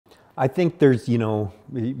I think there's, you know,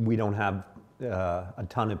 we don't have a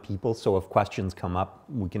ton of people, so if questions come up,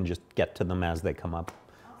 we can just get to them as they come up.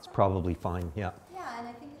 It's probably fine, yeah. Yeah, and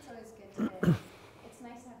I think it's always good to, it's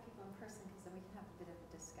nice to have people in person because then we can have a bit of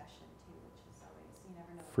a discussion too, which is always, you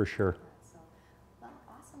never know. For sure. So, well,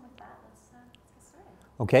 awesome with that. Let's get started.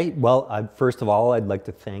 Okay, well, first of all, I'd like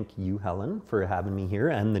to thank you, Helen, for having me here,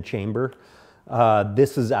 and the Chamber.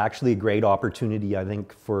 This is actually a great opportunity, I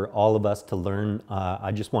think, for all of us to learn.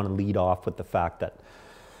 I just want to lead off with the fact that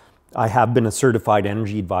I have been a certified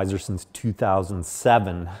energy advisor since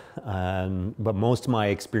 2007, but most of my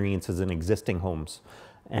experience is in existing homes.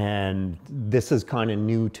 And this is kind of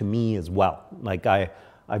new to me as well. Like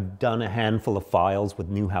I've done a handful of files with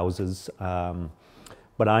new houses,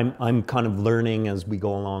 but I'm kind of learning as we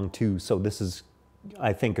go along too. So this is,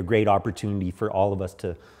 I think, a great opportunity for all of us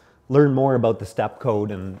to learn more about the step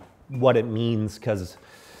code and what it means, because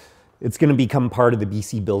it's going to become part of the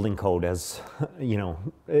BC building code. As you know,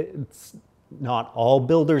 it's not all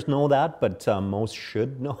builders know that, but most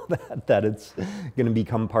should know that it's going to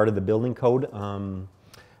become part of the building code.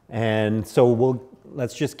 And so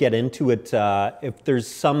let's just get into it. If there's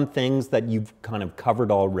some things that you've kind of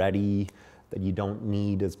covered already that you don't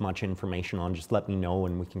need as much information on, just let me know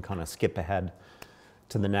and we can kind of skip ahead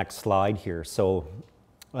to the next slide here. So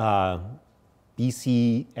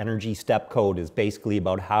BC Energy Step Code is basically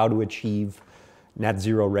about how to achieve net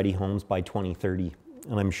zero ready homes by 2030.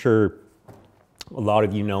 And I'm sure a lot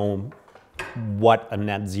of you know what a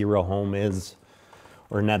net zero home is,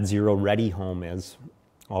 or net zero ready home is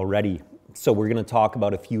already. So we're going to talk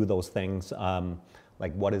about a few of those things,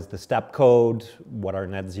 like what is the step code, what are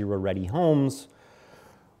net zero ready homes,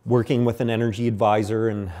 working with an energy advisor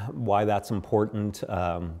and why that's important.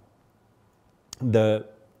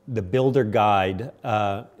 The builder guide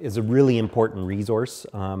is a really important resource.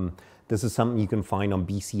 This is something you can find on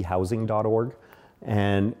bchousing.org,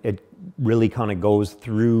 and it really kind of goes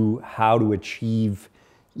through how to achieve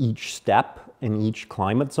each step in each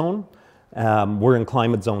climate zone. We're in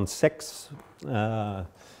climate zone 6,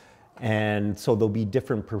 and so there'll be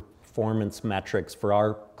different performance metrics for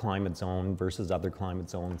our climate zone versus other climate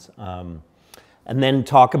zones. And then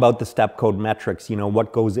talk about the step code metrics, you know,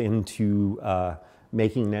 what goes into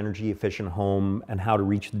making an energy efficient home and how to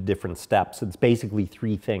reach the different steps. It's basically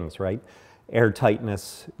 3 things, right? Air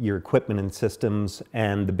tightness, your equipment and systems,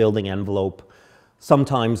 and the building envelope,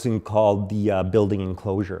 sometimes called the building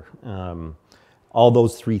enclosure. All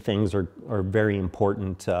those 3 things are very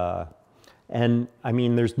important. And I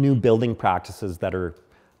mean, there's new building practices that are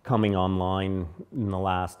coming online in the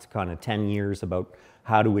last kind of 10 years about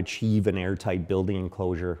how to achieve an airtight building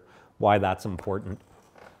enclosure, why that's important.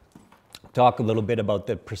 Talk a little bit about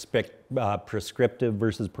the prescriptive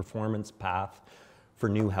versus performance path for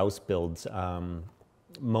new house builds.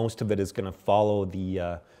 Most of it is going to follow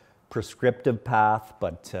the prescriptive path,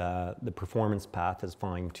 but the performance path is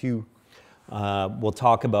fine too. We'll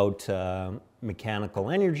talk about mechanical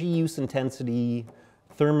energy use intensity,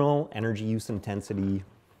 thermal energy use intensity,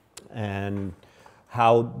 and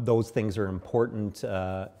how those things are important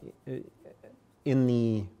in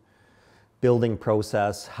the building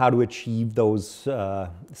process, how to achieve those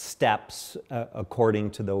steps according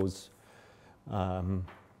to those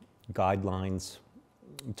guidelines.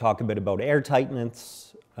 Talk a bit about air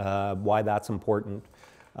tightness, why that's important.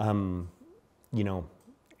 You know,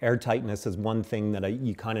 air tightness is one thing that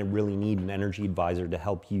you kind of really need an energy advisor to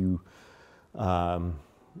help you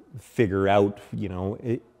figure out, you know,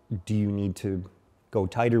 do you need to go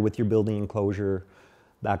tighter with your building enclosure,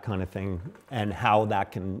 that kind of thing, and how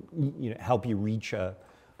that can, you know, help you reach a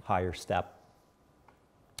higher step.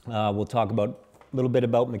 We'll talk about a little bit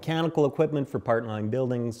about mechanical equipment for Part 9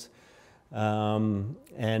 buildings,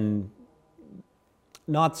 and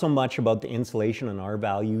not so much about the insulation and R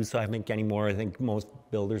values, I think, anymore. I think most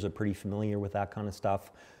builders are pretty familiar with that kind of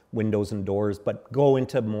stuff, windows and doors, but go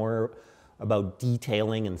into more about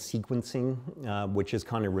detailing and sequencing, which is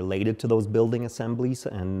kind of related to those building assemblies,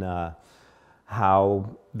 and how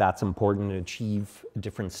that's important to achieve a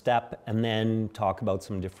different step, and then talk about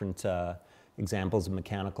some different examples of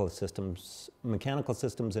mechanical systems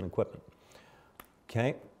and equipment.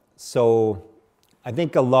 Okay, so I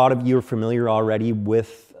think a lot of you are familiar already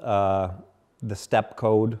with the step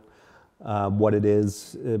code, what it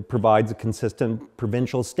is. It provides a consistent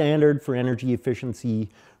provincial standard for energy efficiency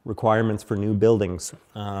requirements for new buildings.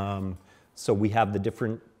 So we have the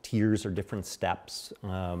different tiers or different steps.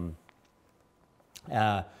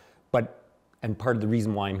 And part of the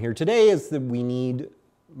reason why I'm here today is that we need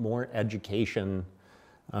more education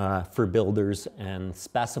for builders and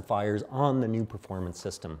specifiers on the new performance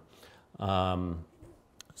system.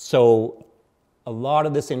 So a lot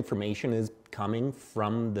of this information is coming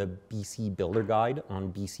from the BC Builder Guide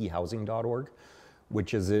on bchousing.org,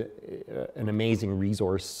 which is an amazing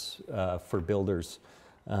resource for builders.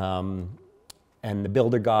 And the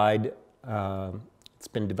Builder Guide, it's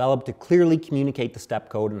been developed to clearly communicate the step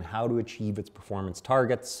code and how to achieve its performance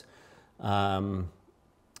targets. Right,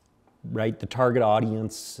 the target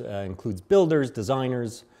audience includes builders,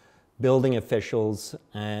 designers, building officials,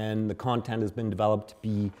 and the content has been developed to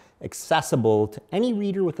be accessible to any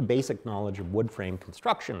reader with a basic knowledge of wood frame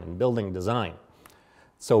construction and building design.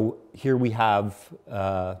 So here we have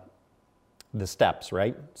the steps,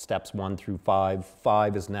 right? Steps 1 through 5.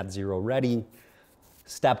 5 is net zero ready.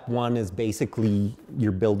 Step 1 is basically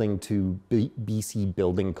you're building to BC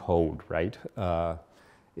building code, right?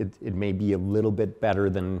 It may be a little bit better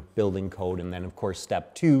than building code. And then of course,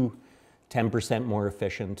 step 2, 10% more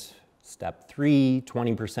efficient. Step 3,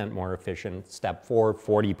 20% more efficient. Step 4,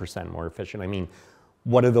 40% more efficient. I mean,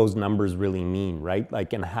 what do those numbers really mean, right?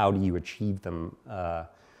 Like, and how do you achieve them?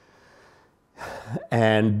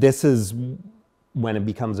 And this is when it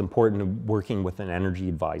becomes important working with an energy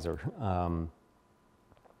advisor.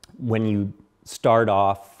 When you start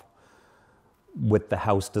off with the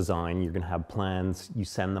house design, you're going to have plans, you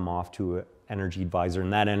send them off to an energy advisor,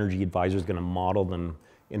 and that energy advisor is going to model them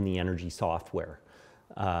in the energy software.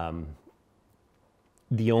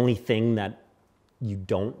 The only thing that you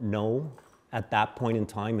don't know at that point in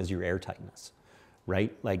time is your air tightness,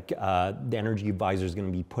 right? Like the energy advisor is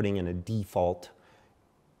going to be putting in a default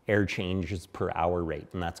air changes per hour rate,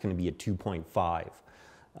 and that's going to be at 2.5.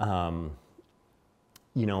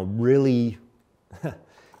 You know, really,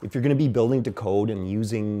 if you're going to be building to code and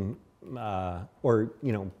using, or,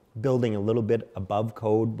 you know, building a little bit above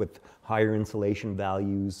code with higher insulation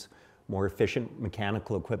values, more efficient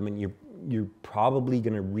mechanical equipment, you're probably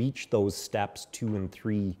going to reach those steps 2 and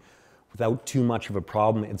 3 without too much of a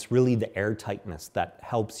problem. It's really the air tightness that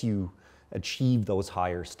helps you achieve those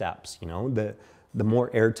higher steps. You know, the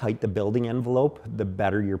more airtight the building envelope, the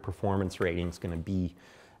better your performance rating is going to be.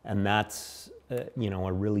 And that's, you know,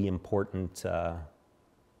 a really important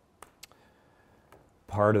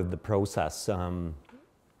part of the process.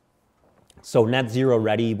 So net zero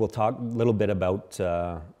ready, we'll talk a little bit about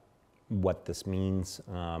what this means.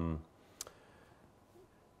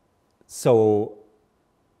 So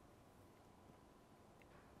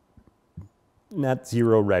net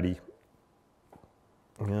zero ready.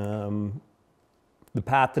 The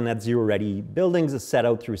path to net zero ready buildings is set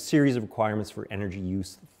out through a series of requirements for energy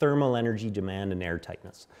use, thermal energy demand, and air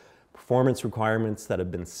tightness. Performance requirements that have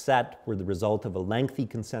been set were the result of a lengthy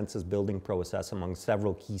consensus building process among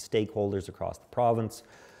several key stakeholders across the province,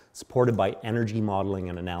 supported by energy modeling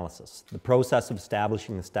and analysis. The process of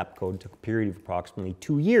establishing the step code took a period of approximately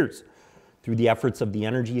 2 years through the efforts of the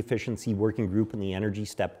Energy Efficiency Working Group and the Energy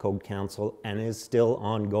Step Code Council, and is still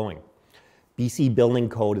ongoing. BC Building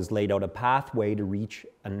Code has laid out a pathway to reach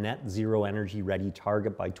a net zero energy ready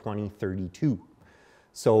target by 2032.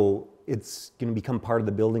 So it's going to become part of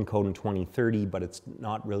the building code in 2030, but it's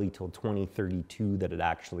not really till 2032 that it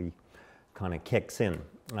actually kind of kicks in.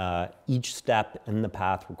 Each step in the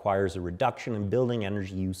path requires a reduction in building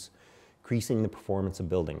energy use, increasing the performance of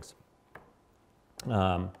buildings.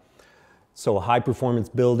 So a high performance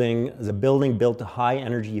building is a building built to high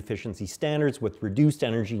energy efficiency standards with reduced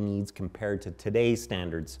energy needs compared to today's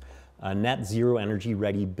standards. A net zero energy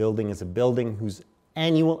ready building is a building whose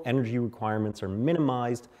annual energy requirements are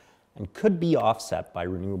minimized and could be offset by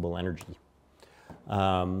renewable energy.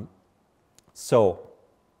 So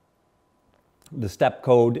the step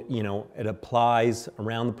code, you know, it applies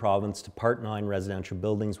around the province to Part 9 residential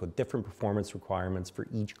buildings with different performance requirements for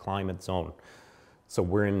each climate zone. So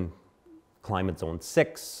we're in Climate Zone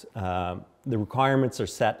 6. The requirements are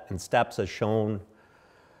set in steps as shown,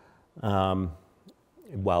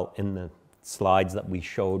 well, in the slides that we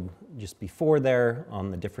showed just before there on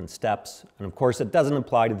the different steps. And of course, it doesn't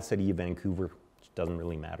apply to the city of Vancouver, which doesn't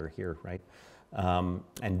really matter here, right?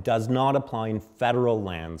 And does not apply in federal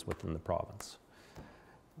lands within the province.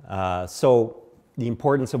 So the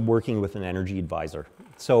importance of working with an energy advisor.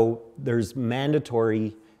 So there's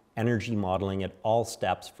mandatory energy modeling at all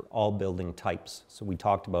steps for all building types. So we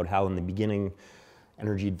talked about how in the beginning,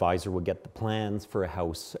 energy advisor would get the plans for a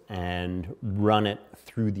house and run it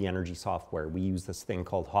through the energy software. We use this thing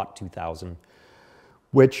called HOT 2000,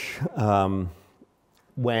 which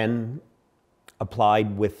when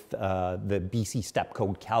applied with the BC step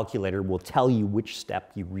code calculator will tell you which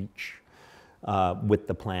step you reach with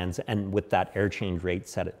the plans and with that air change rate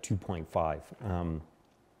set at 2.5.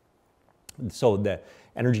 So the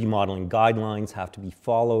energy modeling guidelines have to be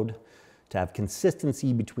followed to have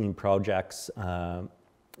consistency between projects,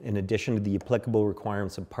 in addition to the applicable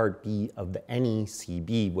requirements of Part B of the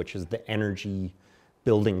NECB, which is the Energy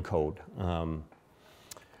Building Code.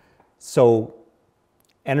 So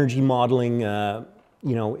energy modeling,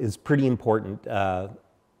 is pretty important.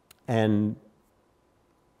 And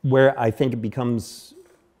where I think it becomes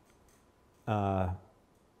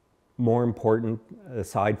more important,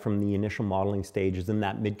 aside from the initial modeling stage, is in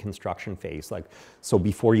that mid-construction phase. So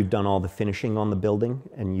before you've done all the finishing on the building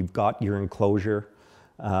and you've got your enclosure,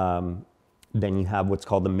 then you have what's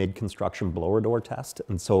called the mid-construction blower door test.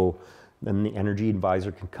 And so then the energy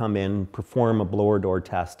advisor can come in, perform a blower door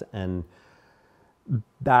test, and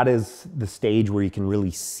that is the stage where you can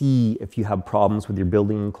really see if you have problems with your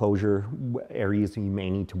building enclosure, areas you may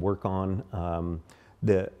need to work on.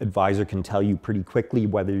 The advisor can tell you pretty quickly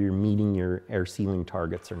whether you're meeting your air sealing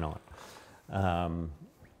targets or not.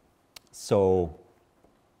 So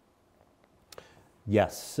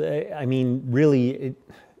yes, I mean, really,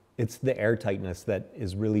 it's the air tightness that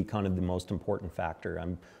is really kind of the most important factor.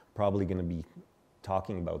 I'm probably going to be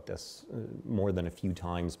talking about this more than a few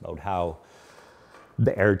times, about how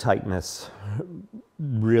the air tightness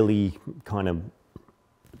really kind of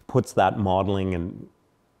puts that modeling and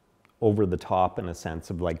over the top, in a sense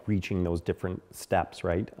of like reaching those different steps,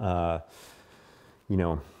 right?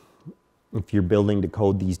 If you're building to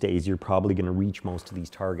code these days, you're probably going to reach most of these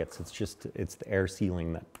targets. It's the air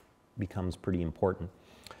sealing that becomes pretty important.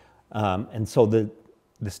 And so the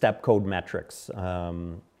step code metrics,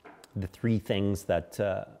 the three things that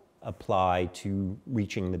apply to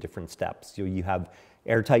reaching the different steps. So you have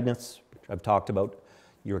air tightness, which I've talked about,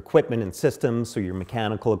 your equipment and systems, so your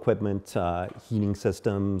mechanical equipment, heating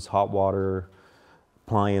systems, hot water,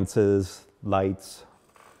 appliances, lights,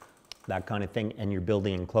 that kind of thing, and your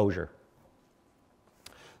building enclosure.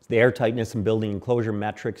 So the air tightness and building enclosure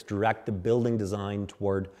metrics direct the building design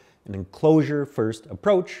toward an enclosure-first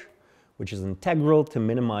approach, which is integral to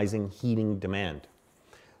minimizing heating demand.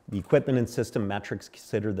 The equipment and system metrics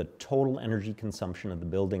consider the total energy consumption of the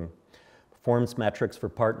building. Performance metrics for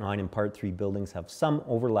Part 9 and Part 3 buildings have some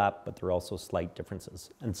overlap, but there are also slight differences.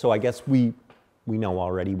 And so I guess we know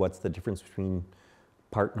already what's the difference between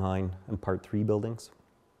Part 9 and Part 3 buildings.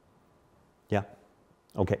 Yeah?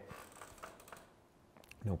 Okay.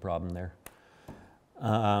 No problem there.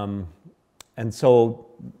 And so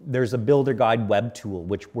there's a Builder Guide web tool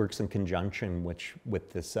which works in conjunction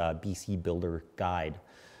with this BC Builder Guide.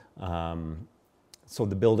 So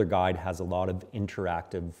the Builder Guide has a lot of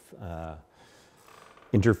interactive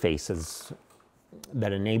interfaces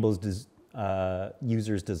that enables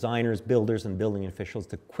users, designers, builders, and building officials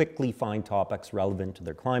to quickly find topics relevant to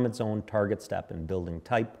their climate zone, target step, and building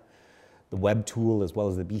type. The web tool, as well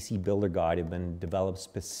as the BC Builder Guide, have been developed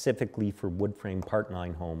specifically for wood frame Part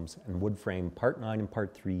 9 homes and wood frame Part 9 and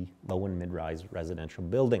Part 3 low and mid-rise residential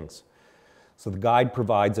buildings. So the guide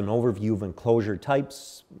provides an overview of enclosure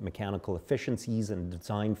types, mechanical efficiencies, and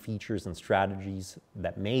design features and strategies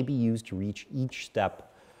that may be used to reach each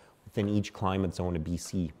step within each climate zone of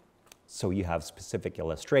BC. So you have specific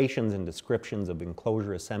illustrations and descriptions of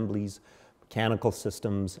enclosure assemblies, mechanical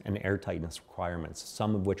systems, and air tightness requirements,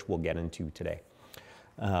 some of which we'll get into today.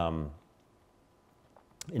 In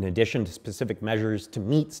addition to specific measures to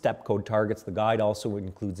meet step code targets, the guide also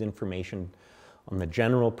includes information on the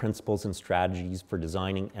general principles and strategies for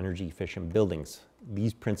designing energy-efficient buildings.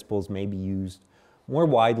 These principles may be used more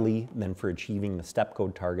widely than for achieving the step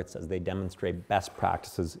code targets, as they demonstrate best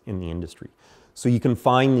practices in the industry. So you can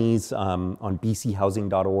find these on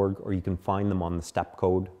bchousing.org, or you can find them on the step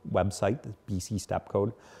code website, the BC step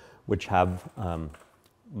code, which have a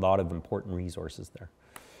lot of important resources there.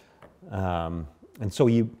 And so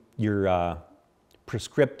your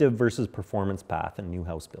prescriptive versus performance path in new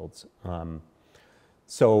house builds.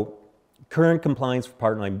 So current compliance for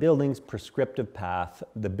Part 9 buildings, prescriptive path.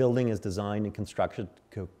 The building is designed and constructed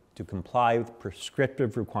to comply with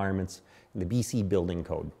prescriptive requirements in the BC Building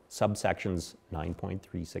Code, subsections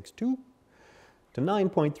 9.362 to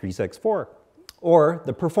 9.364, or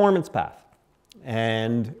the performance path.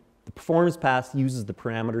 And the performance path uses the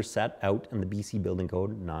parameters set out in the BC Building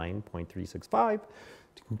Code 9.365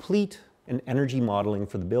 to complete an energy modeling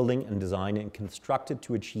for the building and design and construct it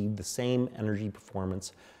to achieve the same energy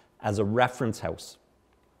performance as a reference house,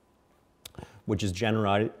 which is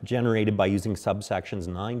generated by using subsections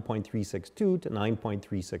 9.362 to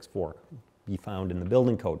 9.364, be found in the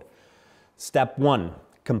building code. Step 1,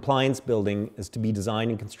 compliance building is to be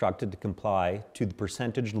designed and constructed to comply to the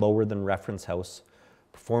percentage lower than reference house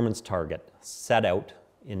performance target set out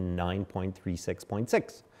in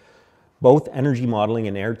 9.36.6. Both energy modeling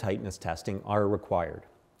and air tightness testing are required.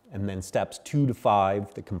 And then steps 2 to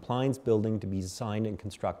 5, the compliance building to be designed and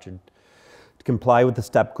constructed to comply with the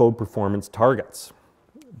step code performance targets.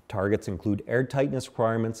 Targets include air tightness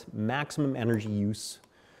requirements, maximum energy use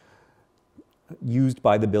used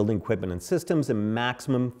by the building equipment and systems, and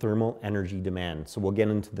maximum thermal energy demand. So we'll get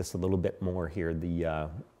into this a little bit more here, the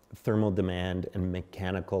thermal demand and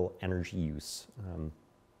mechanical energy use. Is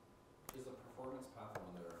the performance path one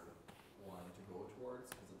they're wanting to go towards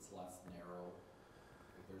because it's less narrow,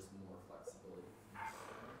 like there's more flexibility?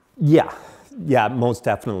 Yeah, most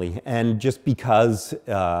definitely. And just because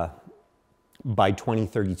by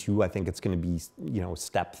 2032, I think it's going to be,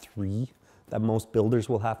 step 3 that most builders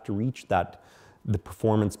will have to reach, that the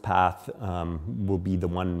performance path will be the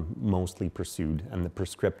one mostly pursued, and the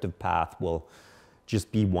prescriptive path will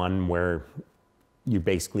just be one where you're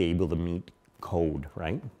basically able to meet code,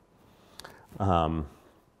 right?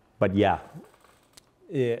 But yeah,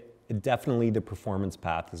 definitely the performance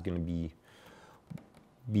path is going to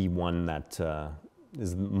be one that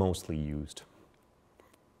is mostly used.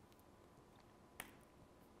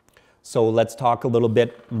 So let's talk a little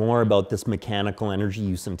bit more about this mechanical energy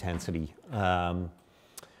use intensity.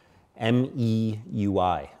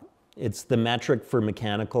 MEUI. It's the metric for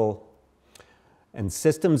mechanical and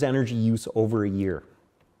systems energy use over a year.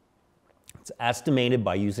 It's estimated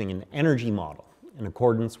by using an energy model in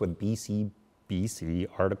accordance with BC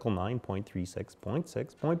Article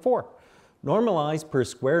 9.36.6.4. Normalized per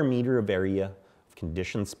square meter of area of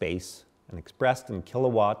conditioned space and expressed in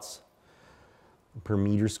kilowatts per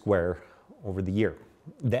meter square over the year.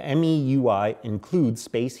 The MEUI includes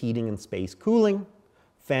space heating and space cooling,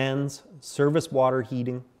 fans, service water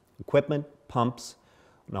heating equipment, pumps,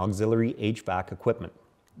 and auxiliary HVAC equipment.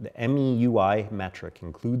 The MEUI metric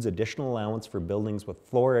includes additional allowance for buildings with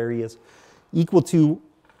floor areas equal to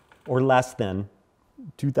or less than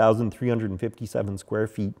 2,357 square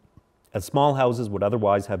feet, as small houses would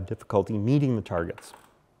otherwise have difficulty meeting the targets.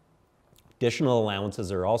 Additional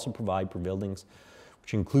allowances are also provided for buildings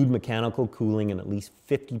which include mechanical cooling in at least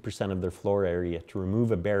 50% of their floor area to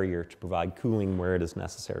remove a barrier to provide cooling where it is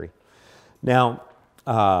necessary. Now,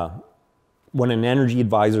 when an energy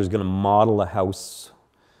advisor is going to model a house,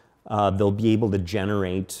 they'll be able to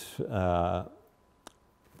generate,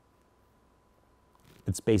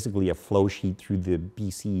 it's basically a flow sheet through the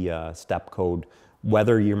BC step code,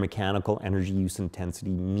 whether your mechanical energy use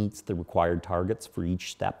intensity meets the required targets for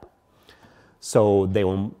each step. So they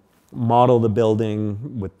will model the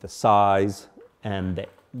building with the size and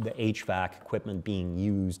the HVAC equipment being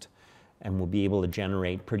used, and will be able to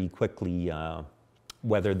generate pretty quickly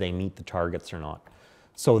whether they meet the targets or not.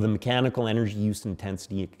 So the mechanical energy use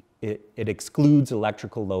intensity, it excludes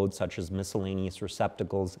electrical loads such as miscellaneous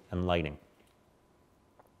receptacles and lighting.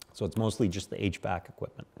 So it's mostly just the HVAC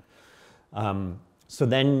equipment. So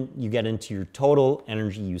then you get into your total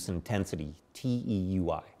energy use intensity,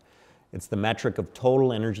 TEUI. It's the metric of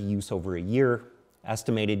total energy use over a year,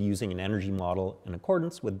 estimated using an energy model in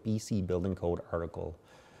accordance with BC Building Code Article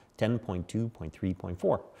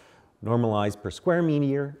 10.2.3.4. Normalized per square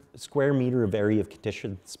meter of area of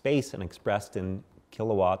conditioned space and expressed in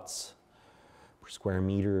kilowatts per square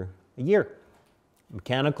meter a year.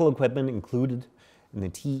 Mechanical equipment included in the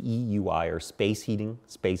TEUI are space heating,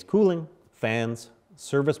 space cooling, fans,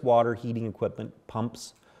 service water heating equipment,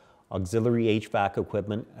 pumps, auxiliary HVAC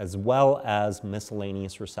equipment, as well as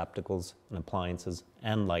miscellaneous receptacles and appliances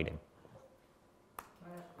and lighting. Can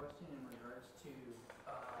I ask a question in regards to,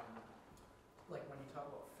 like when you talk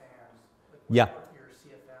about fans, like Yeah. what your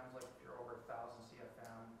CFMs, like if you're over 1,000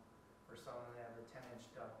 CFM or someone that have a 10-inch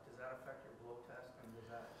duct, does that affect your blow test? And is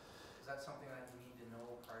that something that you need to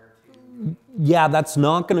know prior to? Yeah, that's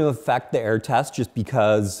not going to affect the air test just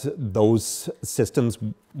because those systems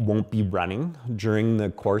won't be running during the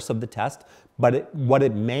course of the test. But what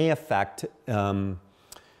it may affect,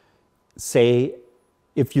 say,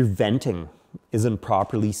 if your venting isn't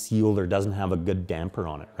properly sealed or doesn't have a good damper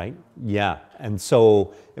on it, right? Yeah, and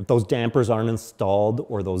so if those dampers aren't installed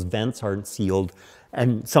or those vents aren't sealed,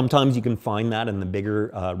 and sometimes you can find that in the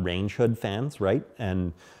bigger range hood fans, right?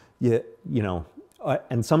 And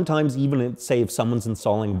and sometimes even say if someone's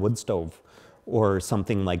installing wood stove or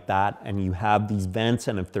something like that, and you have these vents,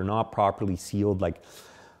 and if they're not properly sealed, like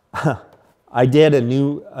I did a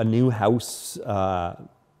new house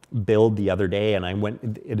build the other day, and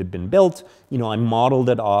it had been built, I modeled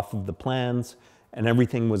it off of the plans and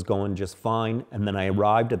everything was going just fine. And then I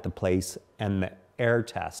arrived at the place and the air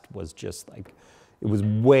test was just like, it was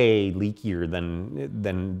way leakier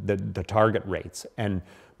than the target rates. And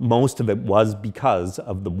most of it was because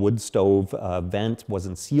of the wood stove vent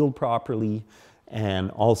wasn't sealed properly. And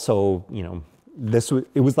also,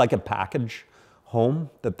 it was like a package home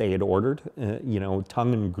that they had ordered,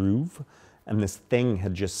 tongue and groove, and this thing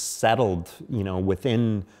had just settled,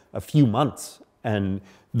 within a few months, and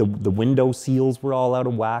the window seals were all out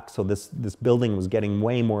of whack. So this building was getting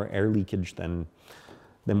way more air leakage than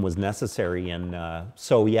was necessary, and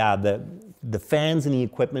so yeah, the fans and the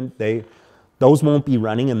equipment, those won't be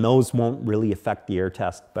running, and those won't really affect the air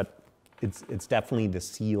test, but it's definitely the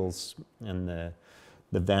seals and the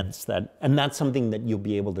vents and that's something that you'll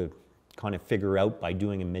be able to kind of figure out by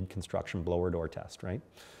doing a mid-construction blower door test, right?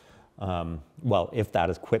 Well, if that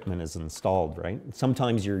equipment is installed, right?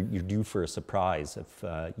 Sometimes you're due for a surprise if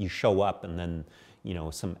you show up and then,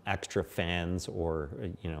 some extra fans or,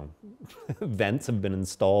 vents have been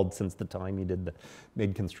installed since the time you did the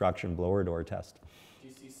mid-construction blower door test. Do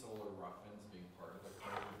you see solar rough-ins being part of the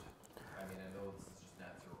code? I mean, I know this is just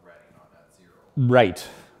net zero ready, not net zero. Right.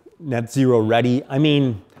 Net zero ready. I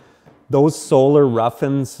mean, those solar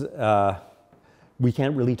rough-ins, we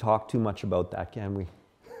can't really talk too much about that, can we?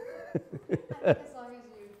 As long as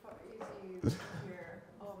you're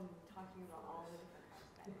talking about all the different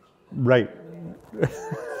types of energy. Right.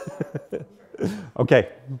 Okay.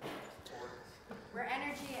 We're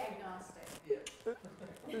energy agnostic.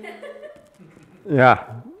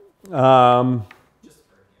 Yeah. Just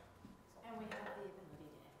for, And we have the ability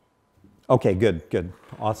to edit. Okay, good.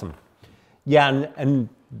 Awesome. Yeah, and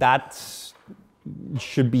that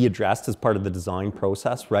should be addressed as part of the design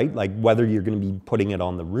process, right? Like whether you're going to be putting it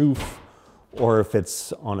on the roof or if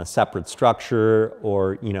it's on a separate structure,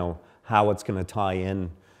 or how it's going to tie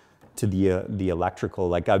in to the electrical.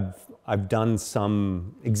 Like I've done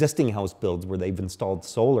some existing house builds where they've installed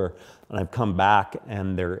solar, and I've come back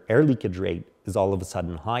and their air leakage rate is all of a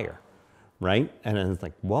sudden higher, right? And it's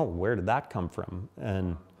like, whoa, where did that come from?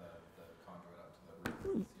 And the conduit up to the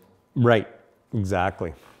roof and seal. right,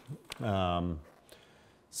 exactly.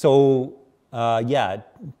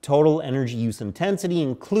 Total energy use intensity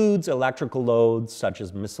includes electrical loads such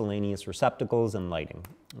as miscellaneous receptacles and lighting.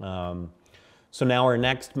 So now our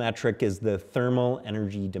next metric is the thermal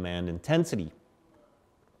energy demand intensity.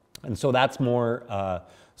 And so that's more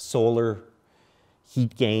solar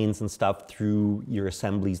heat gains and stuff through your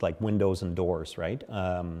assemblies like windows and doors, right?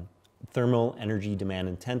 Thermal energy demand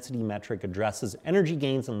intensity metric addresses energy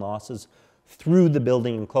gains and losses through the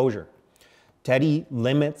building enclosure. TEDI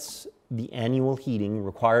limits the annual heating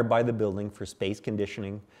required by the building for space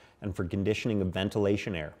conditioning and for conditioning of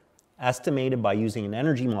ventilation air, estimated by using an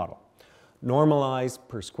energy model, normalized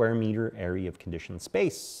per square meter area of conditioned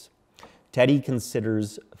space. TEDI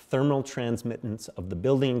considers thermal transmittance of the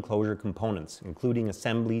building enclosure components, including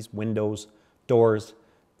assemblies, windows, doors,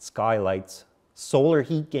 skylights, solar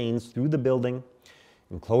heat gains through the building,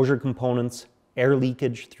 enclosure components, air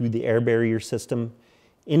leakage through the air barrier system,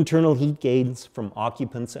 internal heat gains from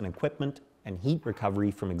occupants and equipment, and heat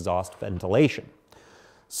recovery from exhaust ventilation.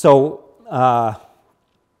 So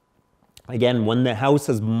again, when the house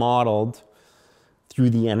is modeled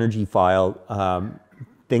through the energy file,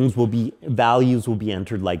 values will be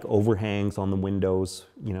entered like overhangs on the windows,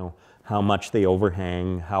 how much they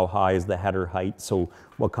overhang, how high is the header height, so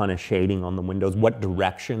what kind of shading on the windows, what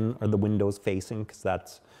direction are the windows facing, because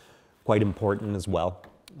that's quite important as well,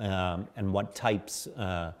 and what types.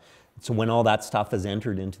 So when all that stuff is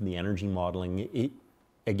entered into the energy modeling, it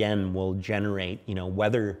again will generate,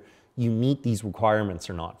 whether you meet these requirements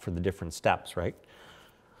or not for the different steps, right?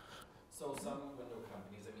 So some window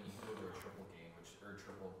companies, I mean, you can go to a triple pane, or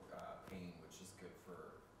triple pane, which is good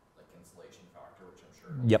for like insulation factor, which I'm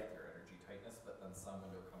sure will Yep. help your energy tightness. But then some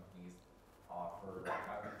window companies offer,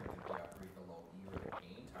 typically upgrade the low E or the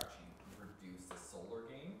gain to actually reduce the solar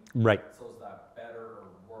gain. Right. So is that better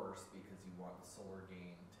or worse because you want the solar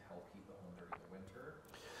gain to help heat the home during the winter?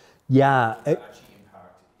 Yeah. Does that actually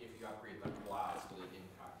impact, if you upgrade the glass, will it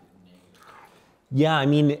impact it negatively? Yeah, I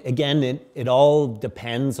mean, again, it all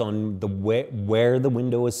depends on where the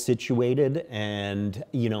window is situated and,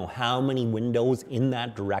 how many windows in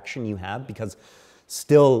that direction you have, because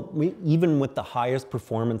still, even with the highest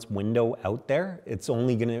performance window out there, it's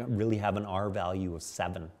only going to really have an R value of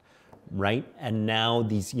 7, right? And now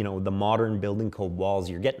these, the modern building code walls,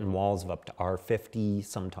 you're getting walls of up to R50,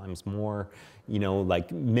 sometimes more,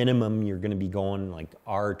 like minimum, you're going to be going like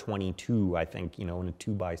R22, I think, in a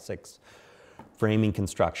 2x6 framing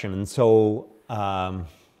construction. And so,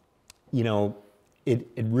 it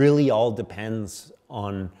really all depends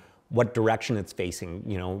on what direction it's facing,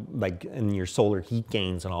 like in your solar heat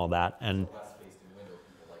gains and all that. And West facing window,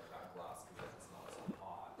 people like that glass because it's not so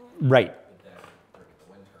hot. right. But then during the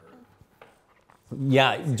winter,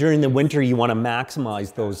 Yeah, during the winter, you want to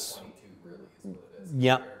maximize those. 22 really is what it is.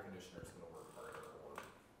 Yeah. Air conditioner's going to work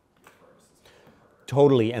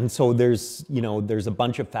Totally, and so there's, you know, there's a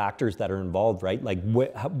bunch of factors that are involved, right? Like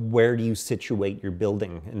where do you situate your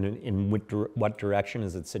building, and in what direction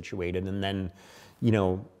is it situated? And then, you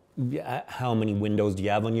know, how many windows do you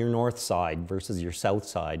have on your north side versus your south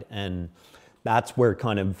side? And that's where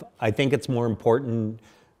kind of, I think it's more important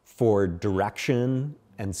for direction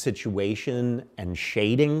and situation and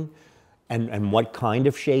shading and what kind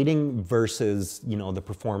of shading versus, you know, the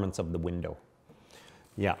performance of the window.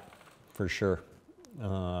 Yeah, for sure.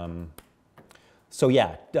 So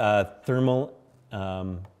yeah, thermal,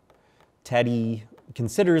 Teddy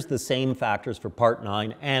considers the same factors for Part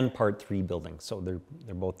 9 and Part 3 buildings. So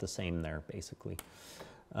they're both the same there, basically.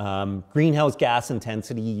 Greenhouse gas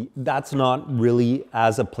intensity, that's not really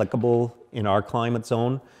as applicable in our climate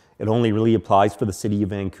zone. It only really applies for the city of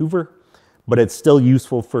Vancouver, but it's still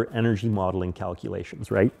useful for energy modeling calculations,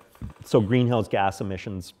 right? So greenhouse gas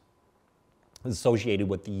emissions is associated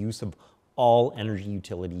with the use of all energy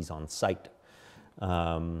utilities on site.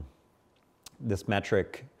 This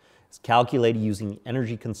metric is calculated using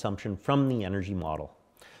energy consumption from the energy model.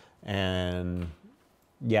 And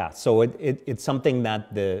yeah, so it's something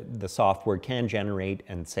that the software can generate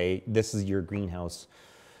and say, this is your greenhouse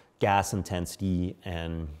gas intensity,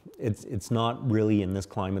 and it's not really in this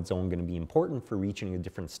climate zone going to be important for reaching a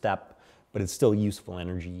different step, but it's still useful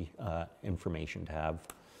energy information to have.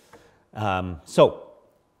 So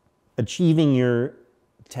achieving your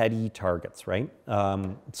Teddy targets, right?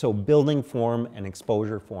 So building form and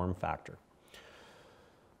exposure form factor.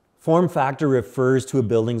 Form factor refers to a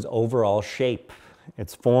building's overall shape,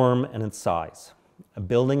 its form, and its size. A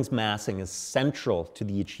building's massing is central to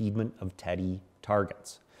the achievement of Teddy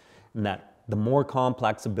targets, in that the more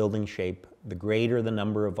complex a building shape, the greater the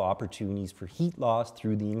number of opportunities for heat loss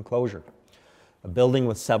through the enclosure. A building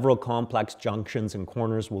with several complex junctions and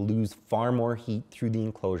corners will lose far more heat through the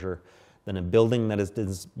enclosure than a building that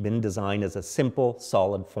has been designed as a simple,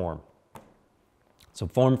 solid form. So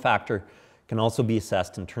form factor can also be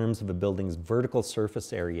assessed in terms of a building's vertical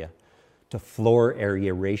surface area to floor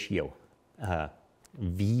area ratio,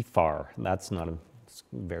 VFAR. That's not a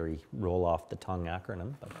very roll off the tongue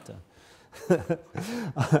acronym, but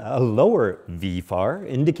a lower VFAR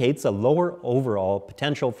indicates a lower overall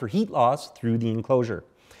potential for heat loss through the enclosure,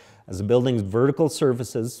 as a building's vertical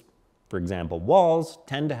surfaces, for example, walls,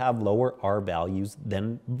 tend to have lower R values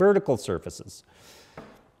than vertical surfaces.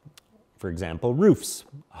 For example, roofs.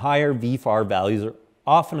 Higher VFAR values are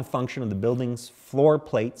often a function of the building's floor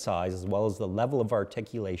plate size as well as the level of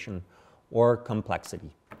articulation or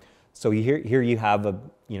complexity. So here you have a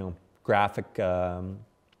graphic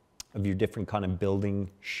of your different kind of building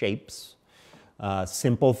shapes.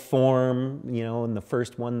 Simple form, in the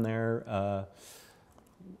first one there,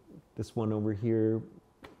 this one over here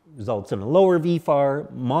results in a lower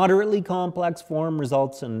VFAR. Moderately complex form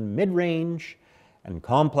results in mid-range, and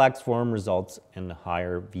complex form results in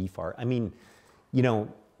higher VFAR. I mean,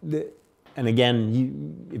 and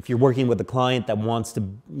again, if you're working with a client that wants to,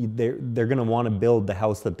 they're going to want to build the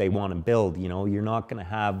house that they want to build. You're not going to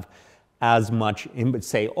have as much but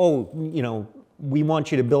say, oh, we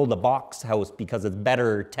want you to build a box house because it's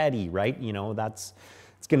better Teddy, right? It's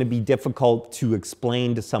going to be difficult to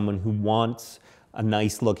explain to someone who wants a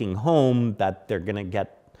nice looking home that they're going to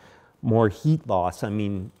get more heat loss. I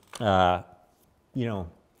mean,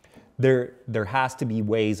 there has to be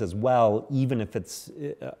ways as well, even if it's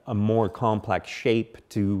a more complex shape,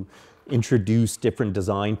 to introduce different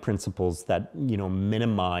design principles that,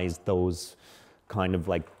 minimize those kind of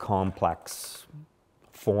like complex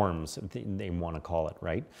forms, if they want to call it,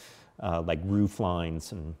 right? Like roof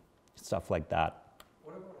lines and stuff like that.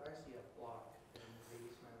 What about ICF block in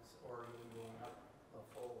basements or even going up the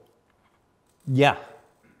full? Yeah.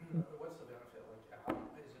 What's the benefit?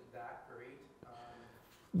 Is it that great?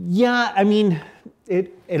 Yeah, I mean,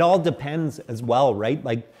 it all depends as well, right?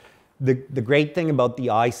 Like the great thing about the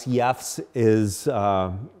ICFs is,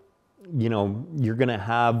 you're going to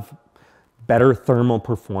have better thermal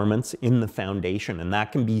performance in the foundation, and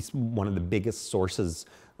that can be one of the biggest sources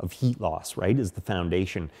of heat loss, right, is the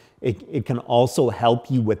foundation. It can also help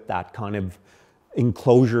you with that kind of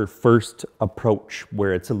enclosure first approach,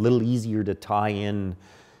 where it's a little easier to tie in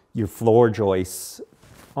your floor joists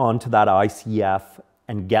onto that ICF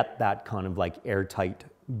and get that kind of like airtight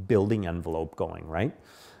building envelope going, right?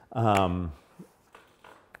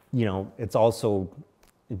 It's also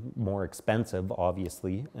more expensive,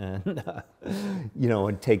 obviously, and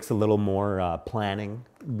it takes a little more planning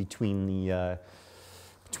between the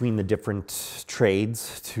different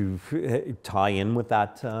trades to tie in with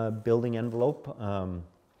that building envelope.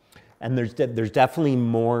 And there's definitely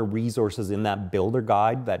more resources in that builder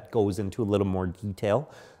guide that goes into a little more detail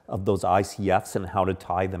of those ICFs and how to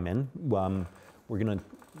tie them in. We're going to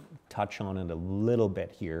touch on it a little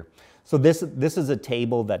bit here. So this is a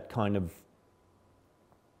table that kind of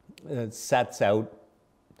sets out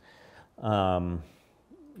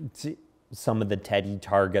some of the TEDI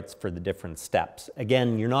targets for the different steps.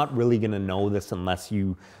 Again, you're not really going to know this unless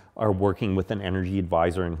you are working with an energy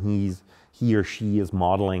advisor and he or she is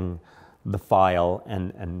modeling the file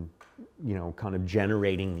and you know, kind of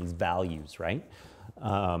generating these values, right?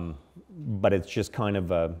 But it's just kind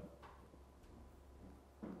of a,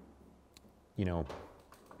 you know,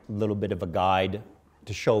 little bit of a guide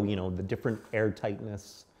to show, you know, the different air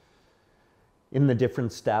tightness in the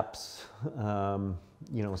different steps.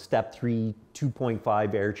 You know, step 3,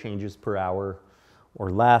 2.5 air changes per hour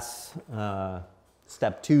or less.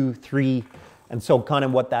 Step 2, 3. And so kind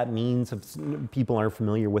of what that means, if people aren't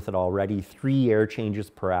familiar with it already, 3 air changes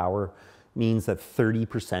per hour means that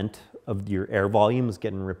 30% of your air volume is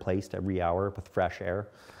getting replaced every hour with fresh air.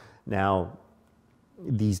 Now,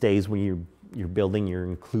 these days when you're building, you're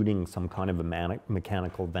including some kind of a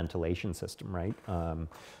mechanical ventilation system, right?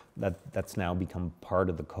 That's now become part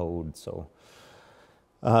of the code. So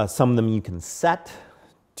some of them you can set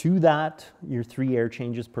to that, your 3 air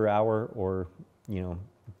changes per hour, or, you know,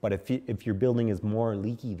 but if your building is more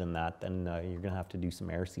leaky than that, then you're gonna have to do some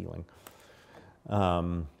air sealing.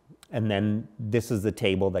 And then this is the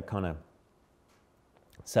table that kind of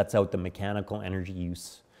sets out the mechanical energy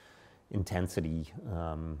use intensity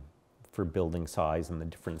for building size and the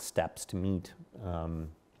different steps to meet.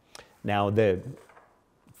 Now,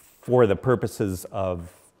 for the purposes of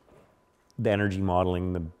the energy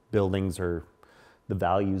modeling, the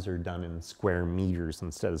values are done in square meters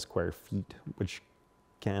instead of square feet, which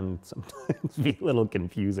can sometimes be a little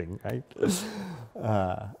confusing, right?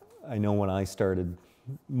 I know when I started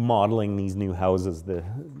modeling these new houses,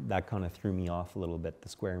 that kind of threw me off a little bit, the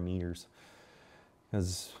square meters,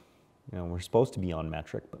 because, you know, we're supposed to be on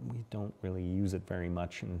metric, but we don't really use it very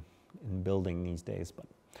much in building these days. But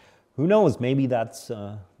who knows? Maybe that's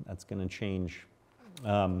going to change.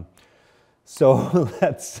 So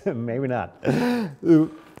let's maybe not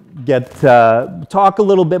talk a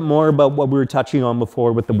little bit more about what we were touching on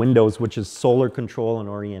before with the windows, which is solar control and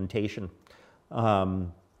orientation.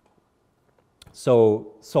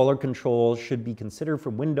 So solar control should be considered for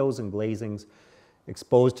windows and glazings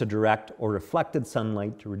exposed to direct or reflected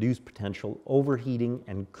sunlight to reduce potential overheating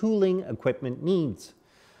and cooling equipment needs.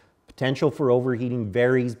 Potential for overheating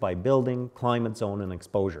varies by building, climate zone, and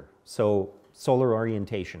exposure. So solar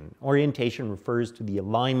orientation. Orientation refers to the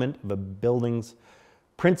alignment of a building's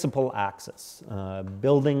principal axis.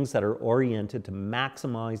 Buildings that are oriented to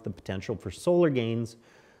maximize the potential for solar gains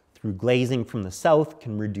through glazing from the south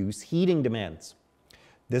can reduce heating demands.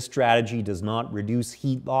 This strategy does not reduce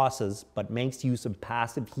heat losses, but makes use of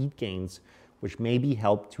passive heat gains, which may be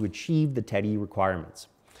helped to achieve the TEDI requirements.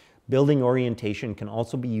 Building orientation can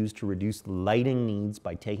also be used to reduce lighting needs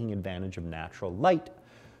by taking advantage of natural light,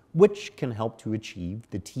 which can help to achieve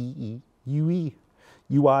the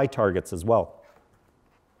UI targets as well.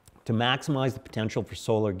 To maximize the potential for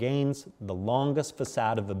solar gains, the longest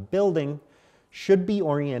facade of a building should be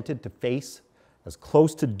oriented to face as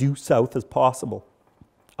close to due south as possible.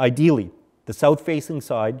 Ideally, the south-facing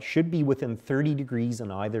side should be within 30 degrees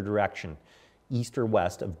in either direction, east or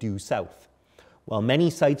west of due south. While many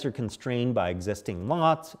sites are constrained by existing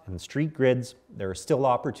lots and street grids, there are still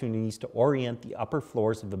opportunities to orient the upper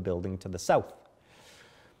floors of a building to the south.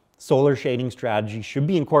 Solar shading strategy should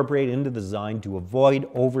be incorporated into the design to avoid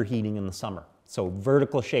overheating in the summer. So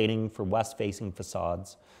vertical shading for west-facing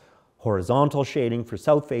facades, horizontal shading for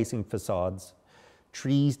south-facing facades,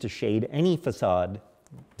 trees to shade any facade,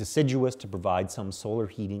 deciduous to provide some solar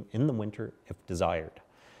heating in the winter if desired.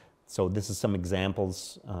 So this is some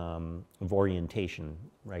examples of orientation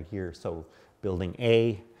right here. So building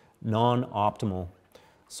A, non-optimal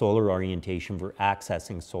solar orientation for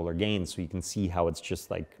accessing solar gains. So you can see how it's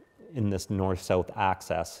just like in this north-south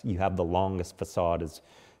axis, you have the longest facade is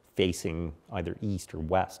facing either east or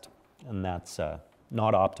west, and that's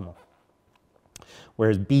not optimal.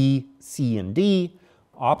 Whereas B, C, and D,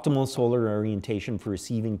 optimal solar orientation for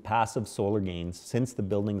receiving passive solar gains since the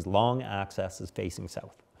building's long axis is facing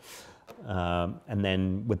south. And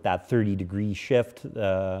then with that 30-degree shift,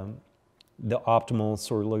 the optimal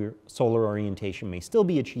solar orientation may still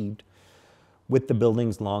be achieved with the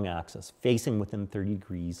building's long axis facing within 30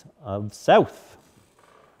 degrees of south.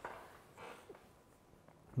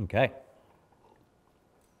 Okay.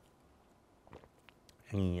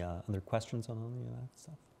 Any other questions on any of that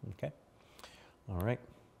stuff? Okay. All right.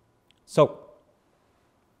 So,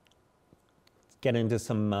 let's get into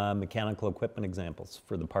some mechanical equipment examples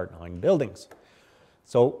for the Part 9 buildings.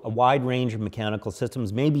 So, a wide range of mechanical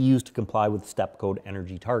systems may be used to comply with step code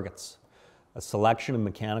energy targets. A selection of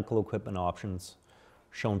mechanical equipment options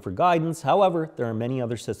shown for guidance. However, there are many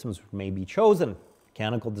other systems which may be chosen.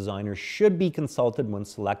 Mechanical designers should be consulted when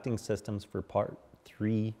selecting systems for Part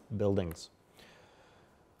 3 buildings.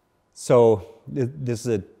 So this is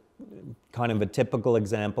a kind of a typical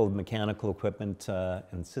example of mechanical equipment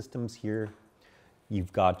and systems here.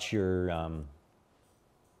 You've got your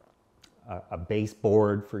a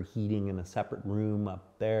baseboard for heating in a separate room up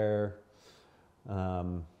there.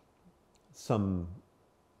 Some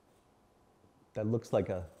that looks like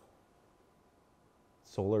a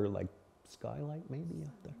solar like skylight maybe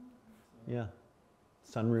up there. Yeah,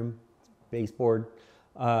 sunroom, baseboard,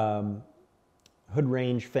 hood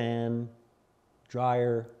range fan,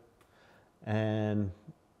 dryer, and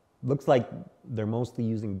looks like they're mostly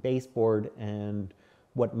using baseboard and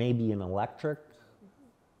what may be an electric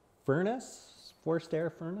furnace, forced air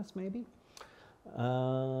furnace maybe.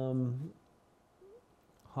 Hot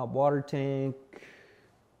water tank.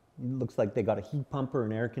 Looks like they got a heat pump or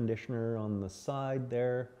an air conditioner on the side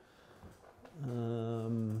there.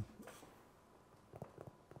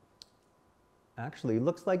 Actually, it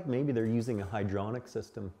looks like maybe they're using a hydronic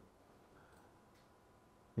system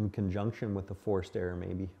in conjunction with the forced air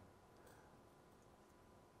maybe.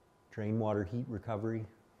 Drain water heat recovery.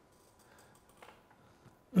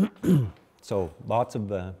 So lots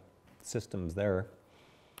of systems there.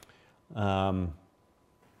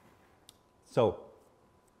 So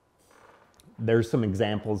there's some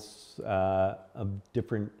examples of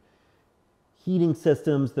different heating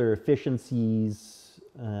systems, their efficiencies,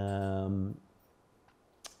 and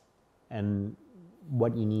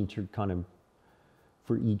what you need to kind of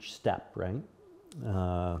for each step, right? Do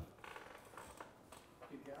gas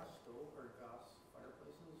stove or gas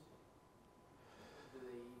fireplaces, do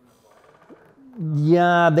they even apply?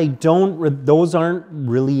 Yeah, they don't, those aren't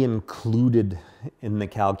really included in the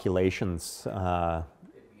calculations. It'd be in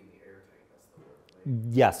the airtight, that's the word, right?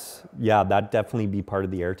 Yes, yeah, that'd definitely be part of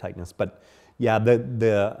the air tightness. But yeah,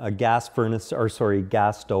 the gas furnace, or sorry,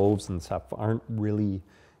 gas stoves and stuff aren't really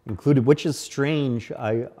included, which is strange.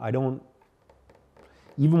 I don't,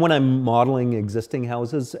 even when I'm modeling existing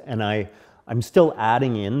houses, and I'm still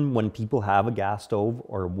adding in when people have a gas stove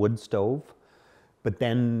or a wood stove, but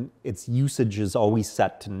then its usage is always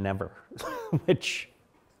set to never,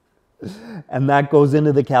 and that goes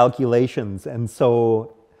into the calculations. And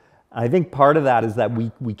so I think part of that is that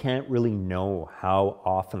we can't really know how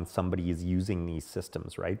often somebody is using these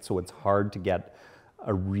systems, right? So it's hard to get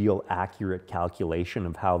a real accurate calculation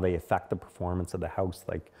of how they affect the performance of the house.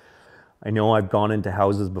 Like, I know I've gone into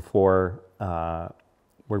houses before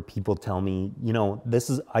where people tell me, you know,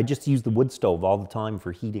 I just use the wood stove all the time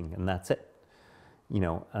for heating and that's it. You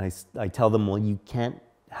know, I tell them, well, you can't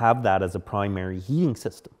have that as a primary heating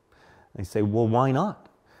system. I say, well, why not?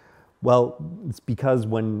 Well, it's because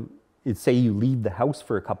when say you leave the house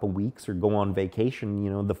for a couple weeks or go on vacation,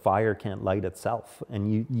 you know, the fire can't light itself,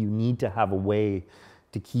 and you need to have a way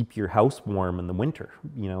to keep your house warm in the winter,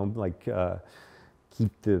 you know, like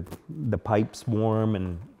keep the pipes warm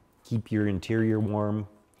and keep your interior warm.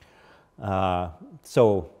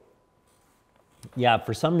 So yeah,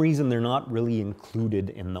 for some reason they're not really included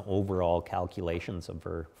in the overall calculations of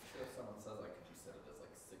her. If someone says, like, could you set it as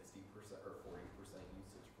like 60% or 40%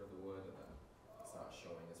 usage for the wood, and then it's not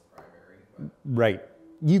showing as primary, but Right.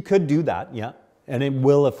 You could do that, yeah. And it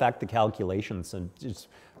will affect the calculations. And just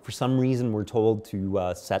for some reason, we're told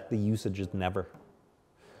to set the usage as never.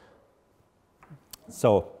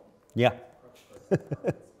 So, yeah.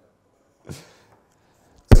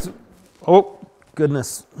 Oh,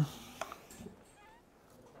 goodness.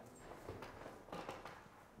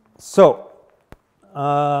 So,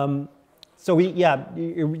 some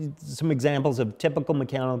examples of typical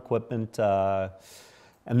mechanical equipment.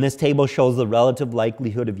 And this table shows the relative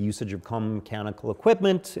likelihood of usage of common mechanical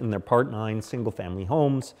equipment in their Part 9 single-family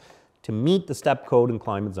homes to meet the step code in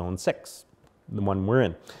Climate Zone 6, the one we're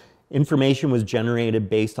in. Information was generated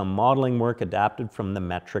based on modeling work adapted from the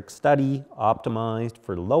metric study, optimized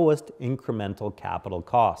for lowest incremental capital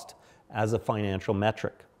cost as a financial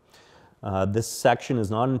metric. This section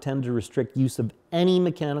is not intended to restrict use of any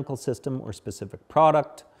mechanical system or specific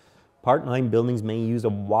product. Part 9 buildings may use a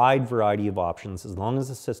wide variety of options as long as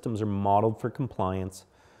the systems are modeled for compliance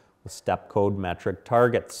with step code metric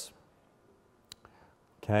targets.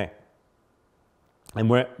 Okay. And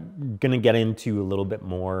we're going to get into a little bit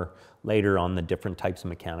more later on the different types of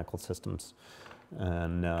mechanical systems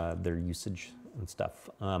and their usage and stuff.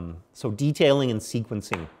 So detailing and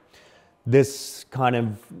sequencing. This kind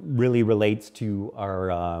of really relates to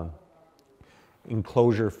our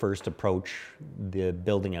enclosure first approach, the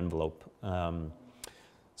building envelope.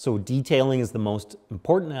 So detailing is the most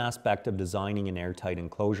important aspect of designing an airtight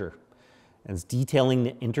enclosure. And it's detailing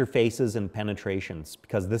the interfaces and penetrations,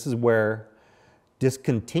 because this is where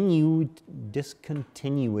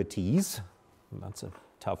discontinuities, that's a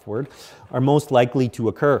tough word, are most likely to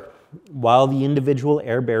occur. While the individual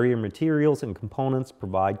air barrier materials and components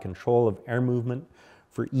provide control of air movement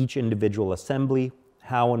for each individual assembly,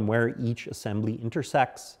 how and where each assembly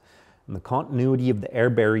intersects, and the continuity of the air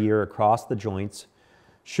barrier across the joints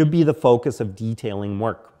should be the focus of detailing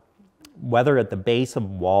work. Whether at the base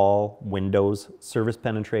of wall, windows, surface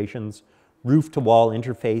penetrations, roof-to-wall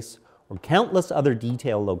interface, or countless other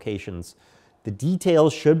detail locations, the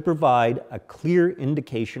details should provide a clear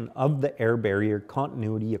indication of the air barrier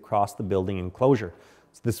continuity across the building enclosure.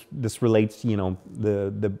 So this relates to, you know,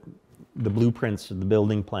 the blueprints of the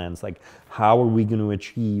building plans, like how are we going to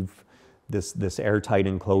achieve this airtight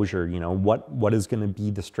enclosure? You know, what is going to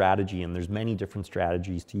be the strategy? And there's many different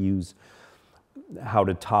strategies to use, how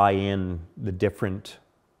to tie in the different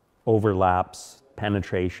overlaps,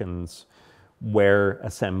 penetrations, where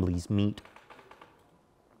assemblies meet.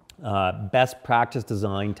 Best practice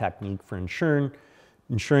design technique for ensuring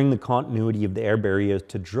the continuity of the air barrier is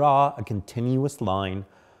to draw a continuous line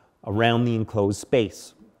around the enclosed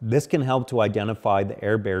space. This can help to identify the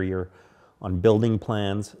air barrier on building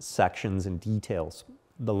plans, sections, and details.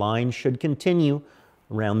 The line should continue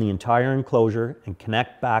around the entire enclosure and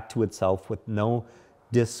connect back to itself with no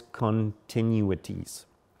discontinuities.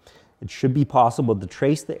 It should be possible to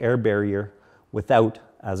trace the air barrier without,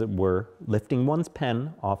 as it were, lifting one's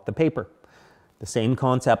pen off the paper. The same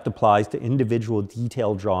concept applies to individual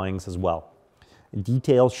detail drawings as well.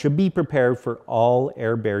 Details should be prepared for all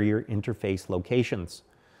air barrier interface locations,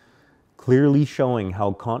 clearly showing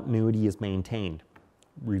how continuity is maintained.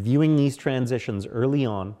 Reviewing these transitions early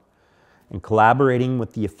on and collaborating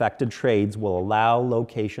with the affected trades will allow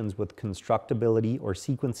locations with constructability or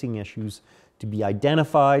sequencing issues to be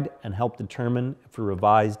identified and help determine if a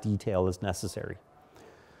revised detail is necessary.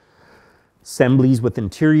 Assemblies with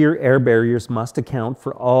interior air barriers must account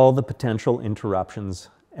for all the potential interruptions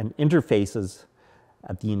and interfaces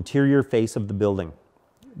at the interior face of the building.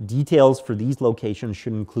 Details for these locations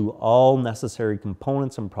should include all necessary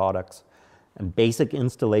components and products and basic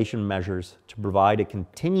installation measures to provide a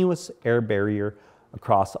continuous air barrier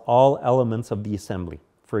across all elements of the assembly.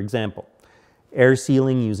 For example, air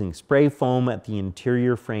sealing using spray foam at the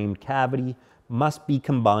interior framed cavity must be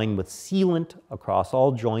combined with sealant across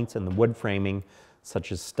all joints in the wood framing,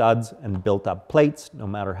 such as studs and built-up plates, no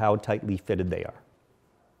matter how tightly fitted they are.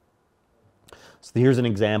 So here's an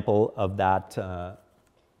example of that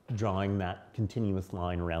drawing that continuous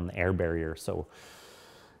line around the air barrier. So,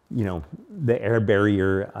 you know, the air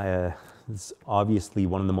barrier is obviously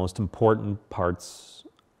one of the most important parts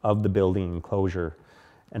of the building enclosure.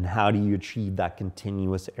 And how do you achieve that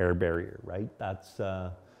continuous air barrier, right? That's,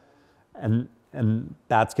 and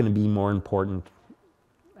that's going to be more important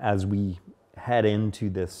as we head into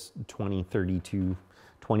this 2032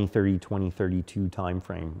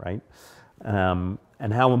 timeframe, right?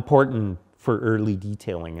 And how important for early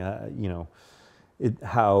detailing, you know,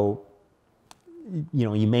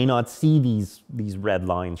 you may not see these red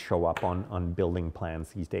lines show up on building plans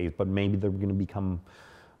these days, but maybe they're going to become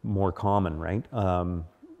more common, right?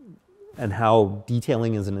 And how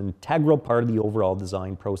detailing is an integral part of the overall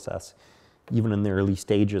design process, even in the early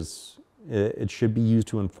stages. It should be used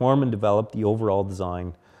to inform and develop the overall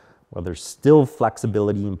design, while there's still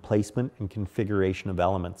flexibility in placement and configuration of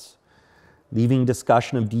elements. Leaving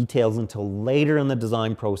discussion of details until later in the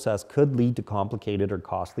design process could lead to complicated or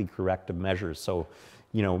costly corrective measures. So,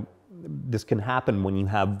 you know, this can happen when you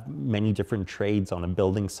have many different trades on a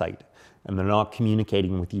building site and they're not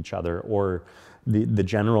communicating with each other, or the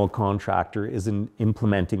general contractor isn't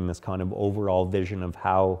implementing this kind of overall vision of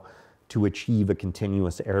how to achieve a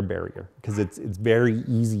continuous air barrier. Because it's very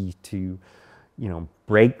easy to, you know,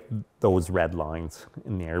 break those red lines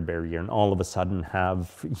in the air barrier and all of a sudden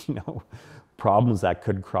have, you know, problems that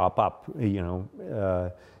could crop up. You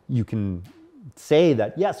know, you can say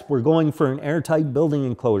that, yes, we're going for an airtight building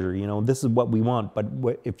enclosure, you know, this is what we want, but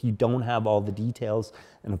if you don't have all the details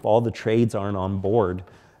and if all the trades aren't on board,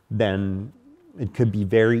 then it could be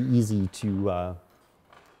very easy to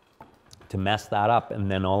mess that up. And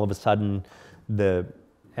then all of a sudden the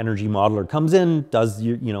energy modeler comes in, does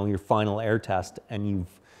your final air test, and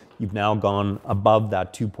you've now gone above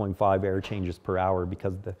that 2.5 air changes per hour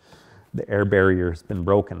because the air barrier has been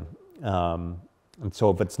broken. And so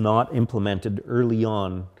if it's not implemented early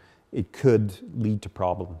on, it could lead to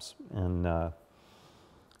problems and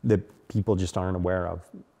that people just aren't aware of.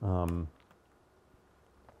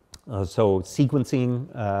 So sequencing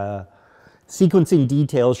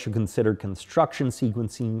details should consider construction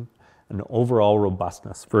sequencing and overall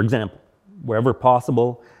robustness. For example, wherever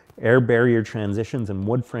possible, air barrier transitions in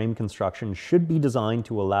wood frame construction should be designed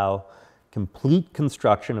to allow complete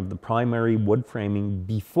construction of the primary wood framing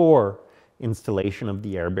before installation of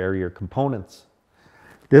the air barrier components.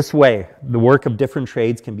 This way, the work of different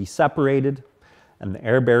trades can be separated and the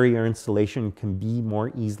air barrier installation can be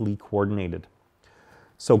more easily coordinated.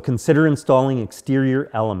 So consider installing exterior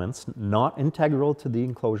elements not integral to the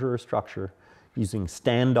enclosure or structure using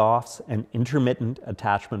standoffs and intermittent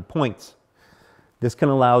attachment points. This can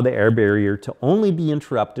allow the air barrier to only be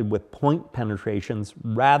interrupted with point penetrations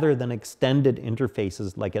rather than extended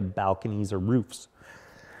interfaces like at balconies or roofs.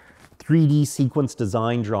 3D sequence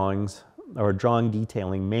design drawings or drawing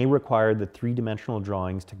detailing may require the three-dimensional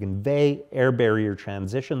drawings to convey air barrier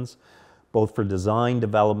transitions both for design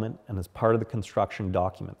development and as part of the construction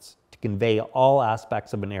documents to convey all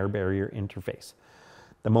aspects of an air barrier interface.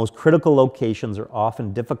 The most critical locations are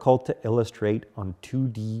often difficult to illustrate on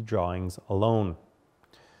 2D drawings alone.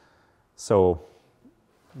 So,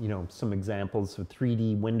 you know, some examples of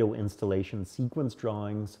 3D window installation sequence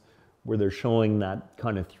drawings where they're showing that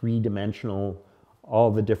kind of three-dimensional,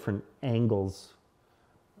 all the different angles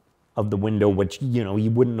of the window, which, you know, you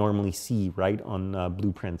wouldn't normally see, right, on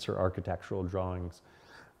blueprints or architectural drawings.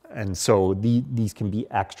 And so these can be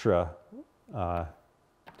extra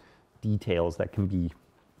details that can be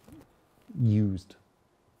used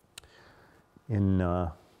in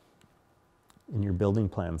your building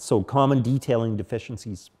plans. So common detailing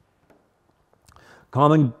deficiencies.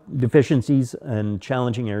 Common deficiencies and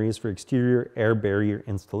challenging areas for exterior air barrier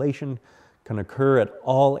installation can occur at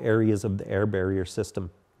all areas of the air barrier system.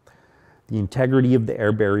 The integrity of the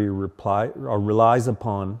air barrier relies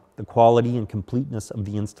upon the quality and completeness of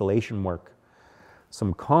the installation work.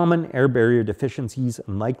 Some common air barrier deficiencies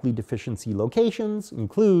and likely deficiency locations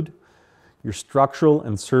include your structural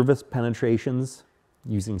and surface penetrations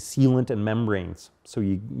using sealant and membranes. So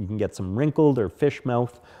you can get some wrinkled or fish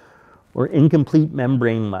mouth or incomplete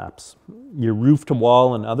membrane laps. Your roof to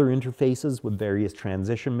wall and other interfaces with various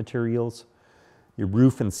transition materials. Your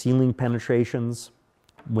roof and ceiling penetrations.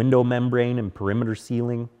 Window membrane and perimeter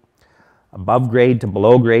sealing. Above grade to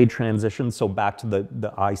below grade transitions. So back to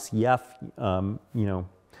the ICF, you know,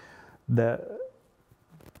 that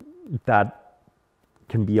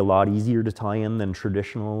can be a lot easier to tie in than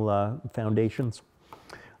traditional foundations.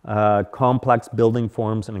 Complex building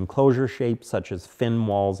forms and enclosure shapes such as fin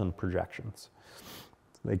walls and projections.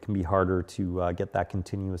 They can be harder to get that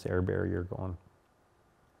continuous air barrier going.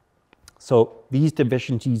 So these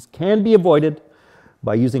deficiencies can be avoided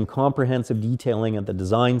by using comprehensive detailing at the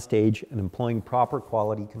design stage and employing proper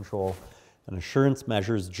quality control and assurance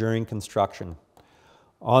measures during construction.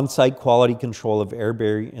 On-site quality control of air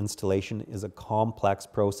barrier installation is a complex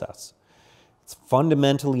process. It's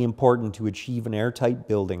fundamentally important to achieve an airtight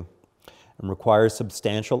building and requires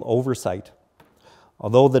substantial oversight.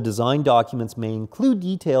 Although the design documents may include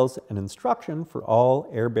details and instruction for all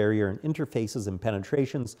air barrier interfaces and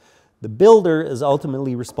penetrations, the builder is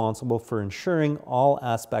ultimately responsible for ensuring all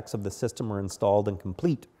aspects of the system are installed and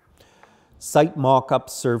complete. Site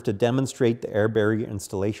mock-ups serve to demonstrate the air barrier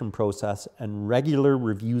installation process, and regular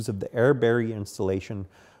reviews of the air barrier installation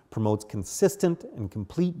promotes consistent and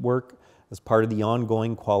complete work as part of the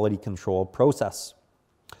ongoing quality control process.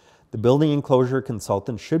 The building enclosure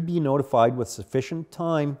consultant should be notified with sufficient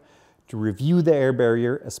time to review the air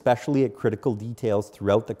barrier, especially at critical details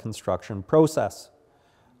throughout the construction process.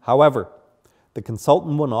 However, the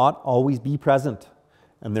consultant will not always be present,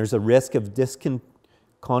 and there's a risk of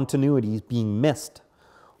discontinuities being missed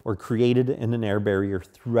or created in an air barrier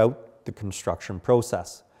throughout the construction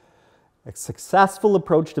process. A successful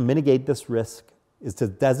approach to mitigate this risk is to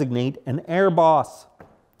designate an air boss,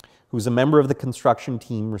 who's a member of the construction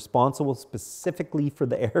team responsible specifically for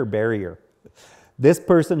the air barrier. This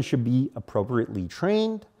person should be appropriately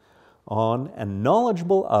trained on and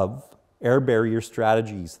knowledgeable of air barrier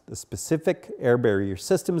strategies, the specific air barrier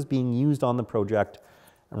systems being used on the project,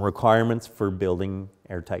 and requirements for building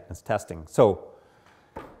airtightness testing. So,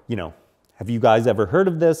 you know, have you guys ever heard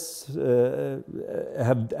of this?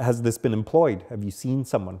 Has this been employed? Have you seen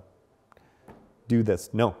someone do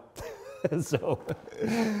this? No. So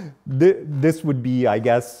this would be, I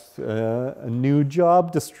guess, a new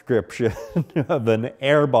job description of an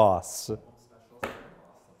air boss. Yeah.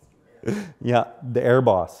 Yeah, the air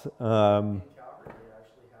boss. In Calgary, they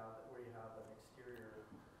actually have it where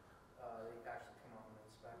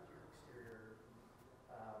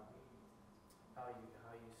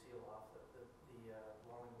seal off the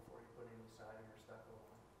dwelling before you put any siding or stucco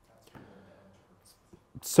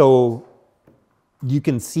on. So you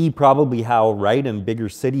can see probably how, right, in bigger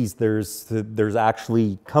cities, there's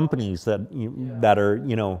actually companies that that are,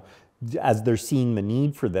 you know, as they're seeing the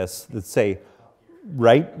need for this, that say,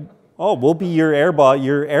 right, oh, we'll be your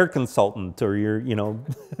air consultant, or your, you know,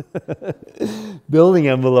 building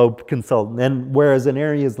envelope consultant. And whereas in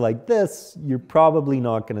areas like this, you're probably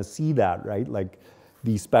not going to see that, right? Like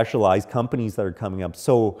these specialized companies that are coming up.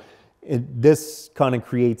 So this kind of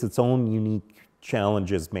creates its own unique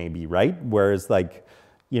challenges maybe, right? Whereas like,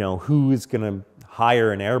 you know, who is going to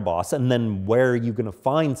hire an air boss, and then where are you going to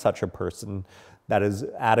find such a person that is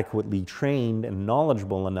adequately trained and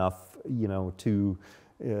knowledgeable enough, you know, to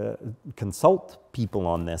consult people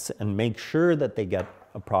on this and make sure that they get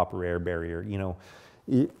a proper air barrier. You know,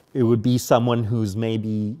 it would be someone who's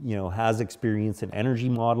maybe, you know, has experience in energy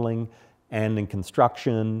modeling and in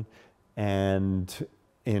construction and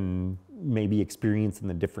in maybe experience in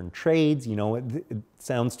the different trades. You know, it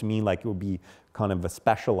sounds to me like it would be kind of a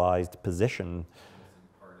specialized position.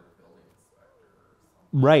 Part of the building inspector or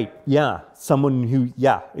something. Right, yeah, someone who,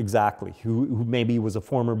 yeah, exactly, who maybe was a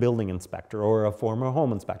former building inspector or a former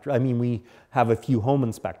home inspector. I mean, we have a few home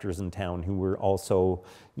inspectors in town who were also,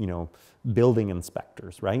 you know, building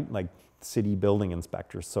inspectors, right? Like city building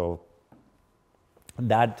inspectors. So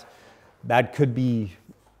that could be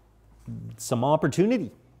some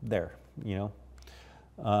opportunity there, you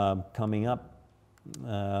know, coming up.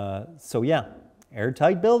 So yeah,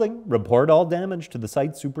 airtight building, report all damage to the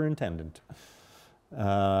site superintendent.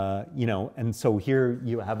 You know, and so here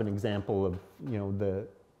you have an example of, you know,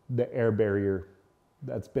 the air barrier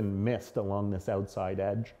that's been missed along this outside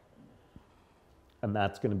edge. And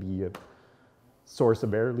that's going to be a source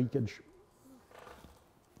of air leakage.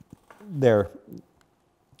 There,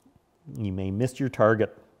 you may miss your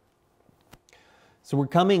target. So we're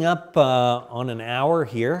coming up on an hour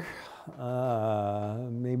here.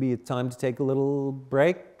 Maybe it's time to take a little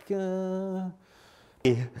break. Yeah,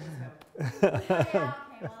 okay, well,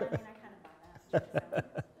 I mean, I kind of buy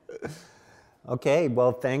that. Okay,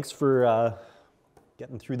 well, thanks for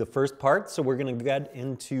getting through the first part. So we're going to get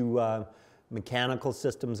into mechanical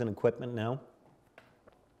systems and equipment now.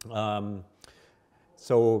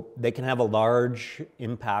 So they can have a large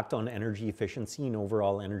impact on energy efficiency and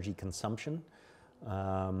overall energy consumption,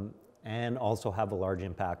 and also have a large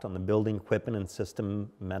impact on the building equipment and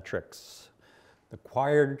system metrics. The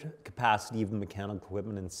required capacity of mechanical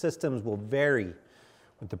equipment and systems will vary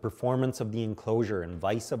with the performance of the enclosure and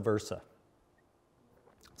vice versa.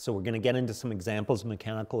 So we're going to get into some examples of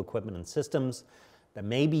mechanical equipment and systems that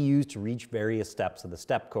may be used to reach various steps of the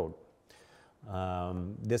step code.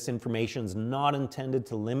 This information is not intended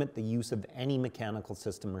to limit the use of any mechanical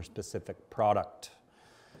system or specific product.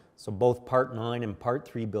 So both Part 9 and Part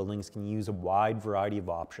 3 buildings can use a wide variety of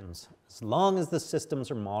options, as long as the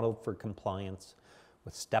systems are modeled for compliance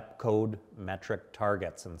with step code metric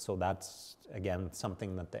targets. And so that's, again,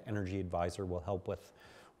 something that the energy advisor will help with,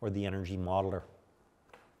 or the energy modeler.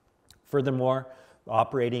 Furthermore,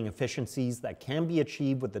 operating efficiencies that can be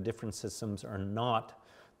achieved with the different systems are not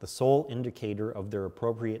the sole indicator of their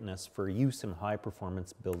appropriateness for use in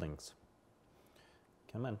high-performance buildings.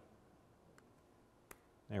 Come on.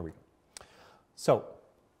 There we go. So,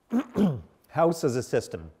 house as a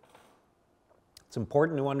system. It's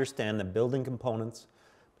important to understand that building components,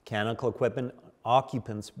 mechanical equipment,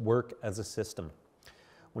 occupants work as a system.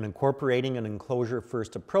 When incorporating an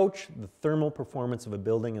enclosure-first approach, the thermal performance of a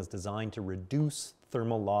building is designed to reduce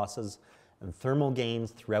thermal losses and thermal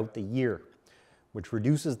gains throughout the year, which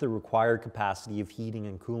reduces the required capacity of heating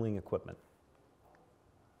and cooling equipment.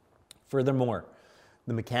 Furthermore,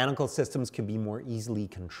 the mechanical systems can be more easily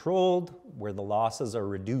controlled where the losses are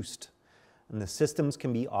reduced, and the systems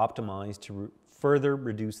can be optimized to further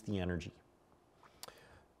reduce the energy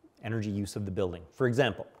use of the building. For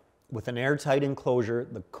example, with an airtight enclosure,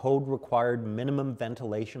 the code-required minimum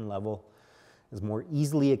ventilation level is more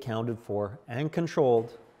easily accounted for and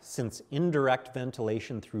controlled, since indirect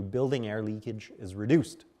ventilation through building air leakage is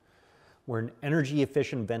reduced. Where an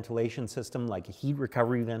energy-efficient ventilation system like a heat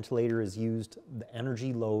recovery ventilator is used, the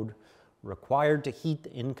energy load required to heat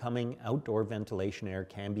the incoming outdoor ventilation air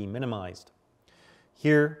can be minimized.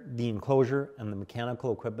 Here, the enclosure and the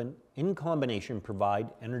mechanical equipment in combination provide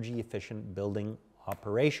energy-efficient building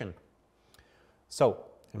operation. So,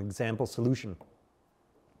 an example solution.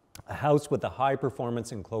 A house with a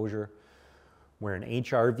high-performance enclosure where an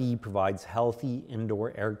HRV provides healthy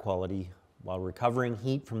indoor air quality while recovering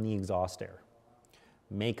heat from the exhaust air.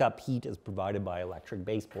 Make-up heat is provided by electric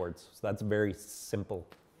baseboards. So that's a very simple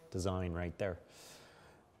design right there.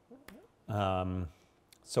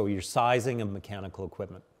 So your sizing of mechanical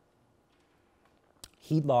equipment.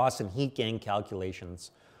 Heat loss and heat gain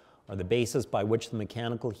calculations are the basis by which the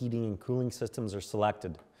mechanical heating and cooling systems are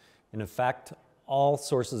selected. In effect, all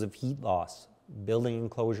sources of heat loss, building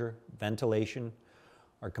enclosure, ventilation,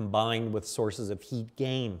 are combined with sources of heat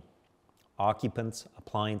gain, occupants,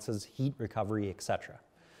 appliances, heat recovery, etc.,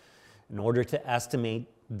 in order to estimate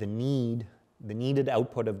the needed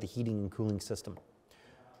output of the heating and cooling system.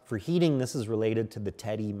 For heating, this is related to the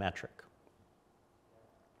TEDI metric.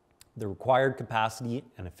 The required capacity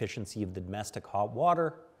and efficiency of the domestic hot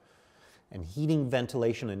water and heating,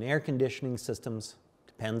 ventilation, and air conditioning systems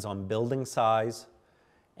depends on building size,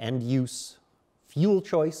 end use, fuel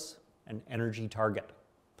choice, and energy target.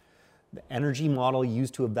 The energy model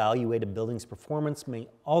used to evaluate a building's performance may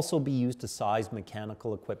also be used to size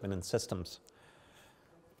mechanical equipment and systems.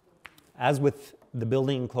 As with the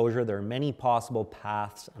building enclosure, there are many possible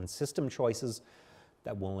paths and system choices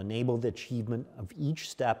that will enable the achievement of each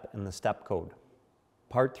step in the step code.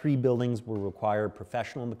 Part 3 buildings will require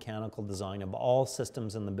professional mechanical design of all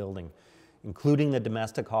systems in the building, including the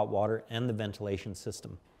domestic hot water and the ventilation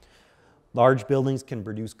system. Large buildings can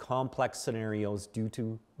produce complex scenarios due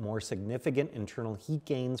to more significant internal heat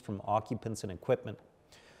gains from occupants and equipment,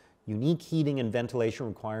 unique heating and ventilation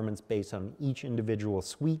requirements based on each individual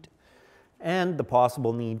suite, and the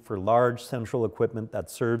possible need for large central equipment that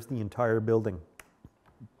serves the entire building.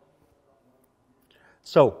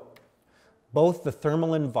 So, both the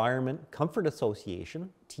Thermal Environment Comfort Association,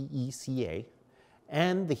 TECA,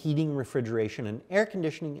 and the Heating, Refrigeration and Air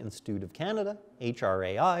Conditioning Institute of Canada,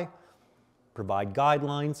 HRAI, provide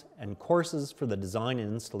guidelines and courses for the design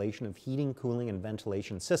and installation of heating, cooling, and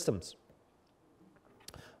ventilation systems.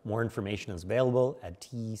 More information is available at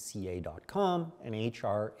teca.com and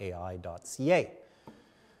hrai.ca.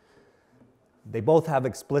 They both have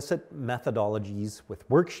explicit methodologies with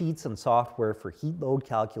worksheets and software for heat load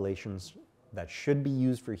calculations that should be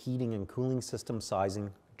used for heating and cooling system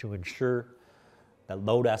sizing to ensure that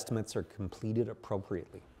load estimates are completed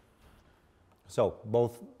appropriately. So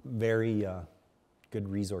both very good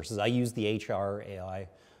resources. I use the HRAI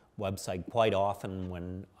website quite often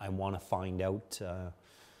when I want to find out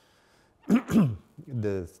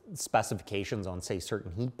the specifications on, say,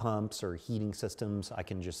 certain heat pumps or heating systems. I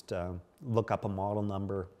can just look up a model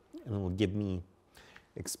number and it will give me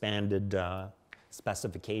expanded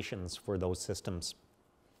specifications for those systems.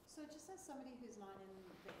 So just as somebody who's not in the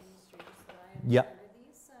industry, just that I understand, Yeah.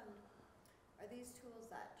 are these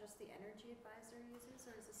tools that just the energy advisor uses,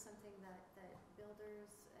 or is this something that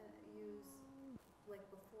builders use like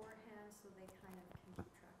beforehand so they kind of can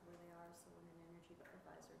keep track of where they are, so when an energy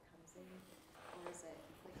advisor comes in, or is it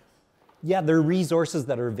like... Yeah, there are resources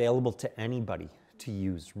that are available to anybody to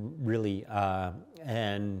use, really,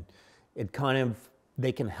 and it kind of,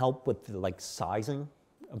 they can help with the, like, sizing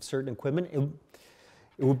of certain equipment.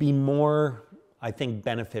 It would be more, I think,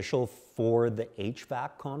 beneficial for the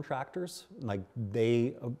HVAC contractors. Like,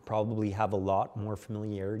 they probably have a lot more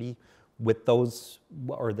familiarity with those,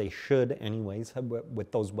 or they should anyways,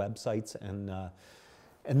 with those websites, and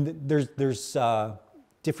there's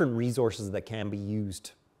different resources that can be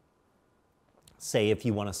used, say, if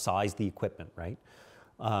you want to size the equipment, right?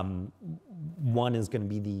 One is going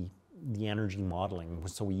to be the energy modeling,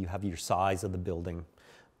 so you have your size of the building,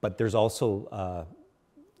 but there's also,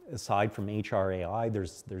 aside from HRAI,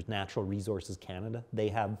 there's Natural Resources Canada. They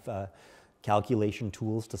have calculation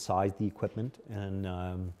tools to size the equipment,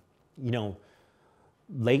 and you know,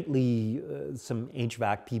 lately some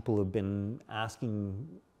HVAC people have been asking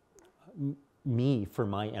me for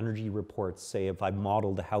my energy reports, say if I've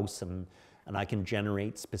modeled a house and I can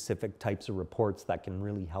generate specific types of reports that can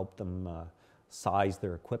really help them size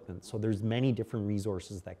their equipment. So there's many different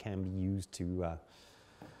resources that can be used to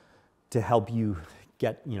help you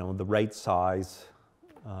get, you know, the right size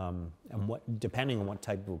and depending on what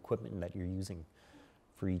type of equipment that you're using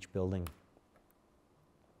for each building.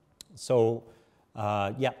 So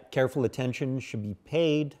yeah, careful attention should be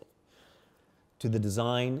paid to the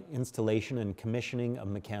design, installation, and commissioning of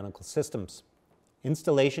mechanical systems.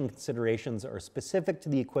 Installation considerations are specific to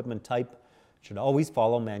the equipment type, should always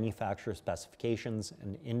follow manufacturer specifications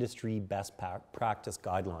and industry best practice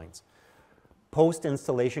guidelines.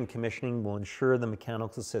 Post-installation commissioning will ensure the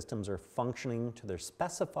mechanical systems are functioning to their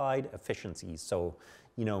specified efficiencies. So,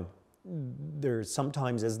 you know, there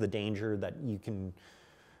sometimes is the danger that you can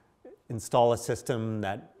install a system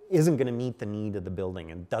that isn't going to meet the need of the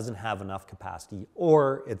building and doesn't have enough capacity,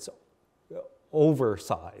 or it's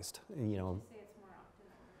oversized, you know.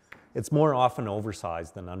 It's more often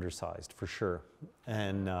oversized than undersized, for sure.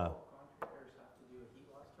 And Contractors have to do a heat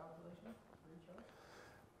loss calculation? test?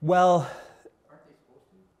 Well, Aren't they supposed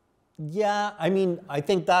to? yeah, I mean, I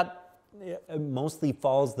think that mostly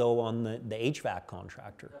falls though on the HVAC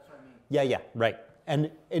contractor. That's what I mean. Yeah, right.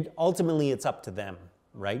 And ultimately it's up to them,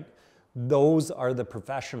 right? Those are the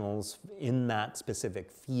professionals in that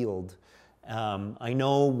specific field. I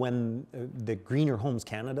know when the Greener Homes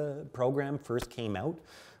Canada program first came out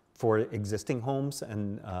for existing homes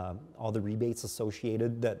and all the rebates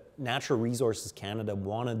associated, that Natural Resources Canada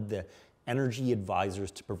wanted the energy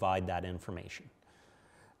advisors to provide that information.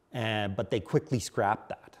 But they quickly scrapped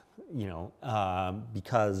that,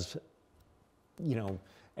 because,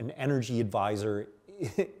 an energy advisor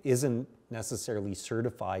isn't necessarily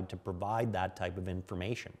certified to provide that type of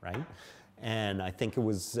information, right? And I think it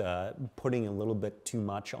was putting a little bit too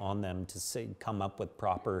much on them to come up with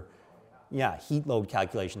proper, heat load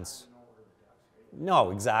calculations.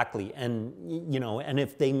 No, exactly. And, and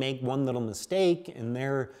if they make one little mistake in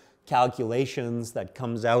their calculations that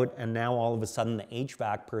comes out, and now all of a sudden the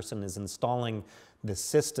HVAC person is installing the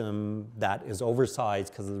system that is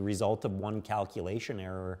oversized because of the result of one calculation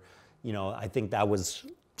error, I think that was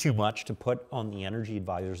too much to put on the energy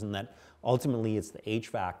advisors, and that ultimately it's the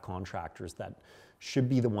HVAC contractors that should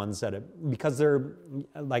be the ones that, because they're,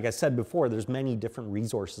 like I said before, there's many different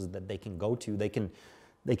resources that they can go to. They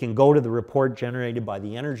can go to the report generated by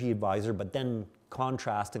the energy advisor, but then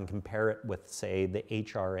contrast and compare it with, say, the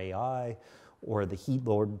HRAI or the heat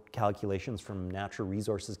load calculations from Natural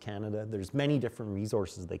Resources Canada. There's many different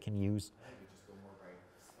resources they can use. I think we just go more by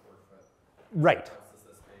square foot. Right. House is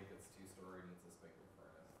this big, it's 2-story, needs this big of a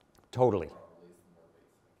furnace. Totally. Probably is the more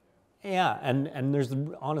basic, yeah. Yeah, and there's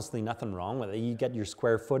honestly nothing wrong with it. You get your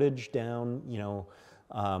square footage down,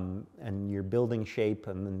 and your building shape,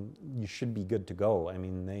 and then you should be good to go. I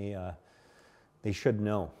mean, they should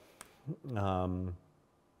know.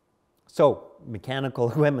 So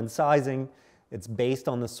mechanical equipment sizing, it's based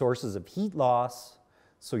on the sources of heat loss,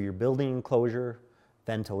 so your building enclosure,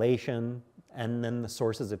 ventilation, and then the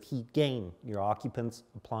sources of heat gain, your occupants,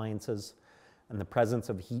 appliances, and the presence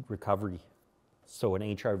of heat recovery. So an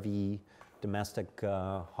HRV, domestic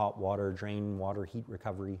hot water, drain water heat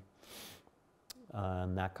recovery,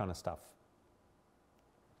 and that kind of stuff.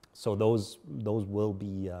 So those will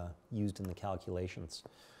be used in the calculations.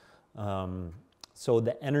 So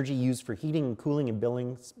the energy used for heating and cooling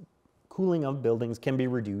of buildings can be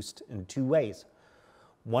reduced in two ways.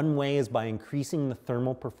 One way is by increasing the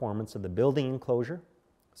thermal performance of the building enclosure.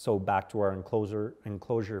 So back to our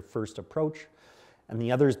enclosure first approach. And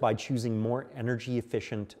the other is by choosing more energy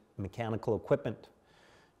efficient mechanical equipment.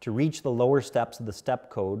 To reach the lower steps of the step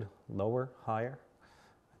code, lower, higher,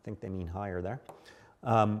 I think they mean higher there,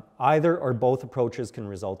 either or both approaches can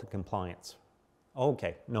result in compliance.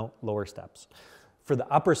 Okay, no, lower steps. For the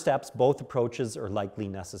upper steps, both approaches are likely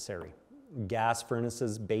necessary. Gas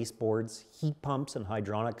furnaces, baseboards, heat pumps, and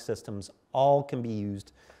hydronic systems all can be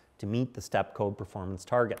used to meet the step code performance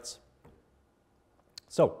targets.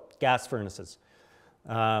 So, gas furnaces.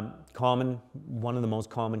 One of the most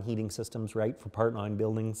common heating systems, right, for Part 9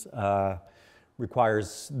 buildings. The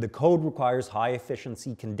code requires high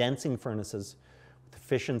efficiency condensing furnaces with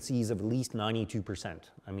efficiencies of at least 92%.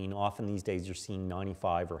 I mean, often these days you're seeing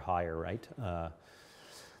 95 or higher, right?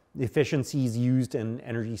 The efficiencies used in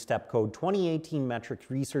Energy Step Code 2018 metrics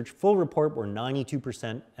research full report were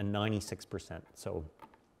 92% and 96%. So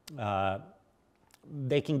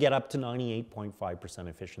they can get up to 98.5%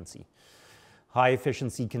 efficiency. High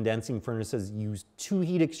efficiency condensing furnaces use two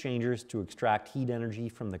heat exchangers to extract heat energy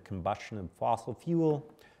from the combustion of fossil fuel,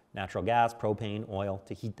 natural gas, propane, oil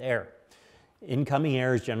to heat the air. Incoming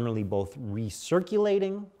air is generally both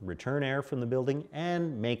recirculating, return air from the building,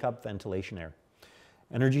 and make up ventilation air.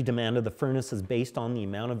 Energy demand of the furnace is based on the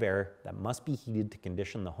amount of air that must be heated to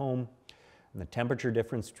condition the home, and the temperature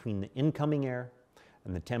difference between the incoming air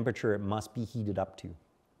and the temperature it must be heated up to.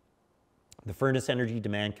 The furnace energy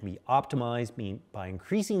demand can be optimized by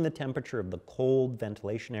increasing the temperature of the cold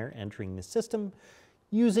ventilation air entering the system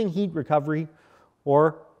using heat recovery,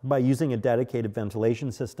 or by using a dedicated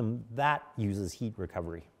ventilation system that uses heat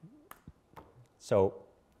recovery. So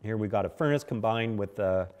here we got a furnace combined with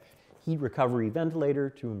a heat recovery ventilator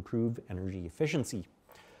to improve energy efficiency.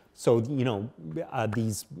 So,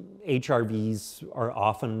 these HRVs are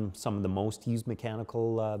often some of the most used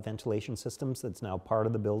mechanical ventilation systems that's now part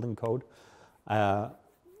of the building code.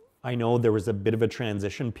 I know there was a bit of a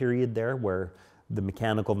transition period there where the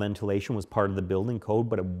mechanical ventilation was part of the building code,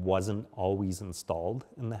 but it wasn't always installed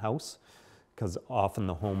in the house because often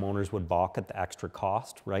the homeowners would balk at the extra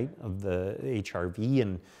cost, right, of the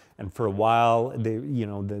HRV. And for a while,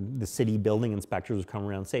 the city building inspectors would come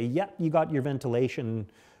around and say, yeah, you got your ventilation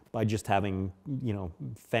by just having, you know,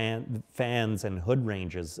 fans and hood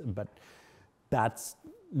ranges, but that's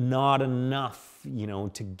not enough, you know,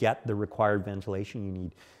 to get the required ventilation you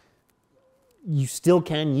need. You still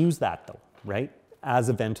can use that though, right? As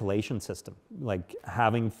a ventilation system, like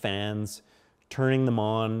having fans, turning them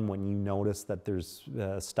on when you notice that there's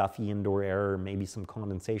stuffy indoor air or maybe some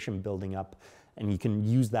condensation building up, and you can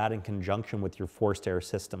use that in conjunction with your forced air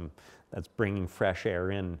system that's bringing fresh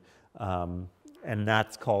air in. And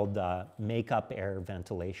that's called make-up air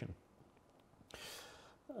ventilation.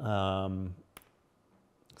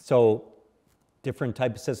 So different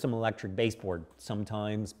type of system, electric baseboard.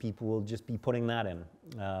 Sometimes people will just be putting that in.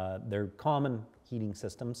 They're common heating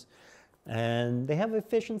systems, and they have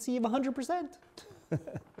efficiency of 100%.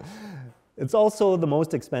 It's also the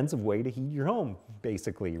most expensive way to heat your home,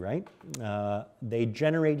 basically, right? They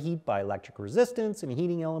generate heat by electric resistance and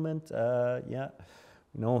heating element. Yeah,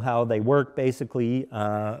 you know how they work, basically.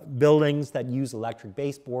 Buildings that use electric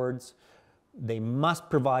baseboards, they must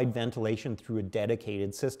provide ventilation through a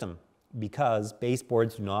dedicated system because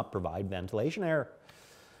baseboards do not provide ventilation air.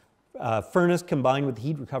 Furnace combined with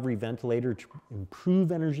heat recovery ventilator to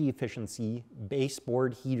improve energy efficiency.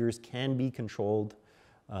 Baseboard heaters can be controlled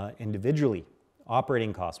individually.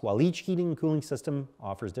 Operating costs. While each heating and cooling system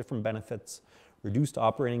offers different benefits, reduced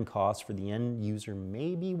operating costs for the end user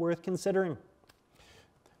may be worth considering.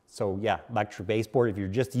 So yeah, electric baseboard, if you're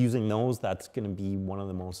just using those, that's going to be one of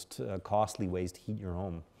the most costly ways to heat your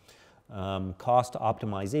home. Cost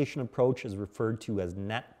optimization approach is referred to as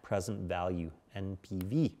net present value,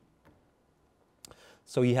 NPV.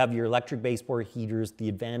 So you have your electric baseboard heaters. The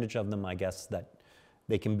advantage of them, I guess, that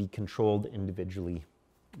they can be controlled individually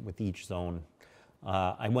with each zone.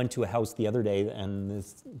 I went to a house the other day, and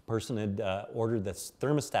this person had ordered this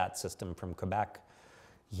thermostat system from Quebec.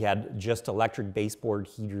 He had just electric baseboard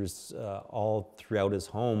heaters all throughout his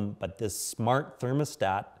home, but this smart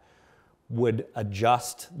thermostat would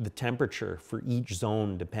adjust the temperature for each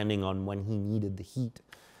zone depending on when he needed the heat.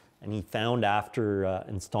 And he found after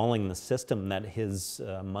installing the system that his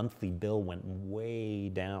monthly bill went way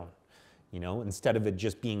down. You know, instead of it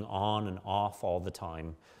just being on and off all the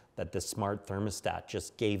time, that the smart thermostat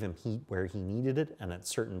just gave him heat where he needed it and at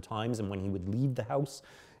certain times. And when he would leave the house,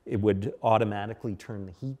 it would automatically turn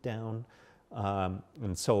the heat down.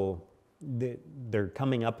 And so they're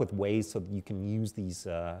coming up with ways so that you can use these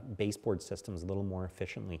baseboard systems a little more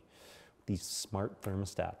efficiently, these smart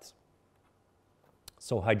thermostats.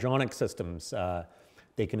 So hydronic systems,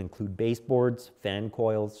 they can include baseboards, fan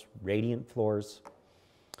coils, radiant floors.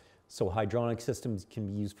 So hydronic systems can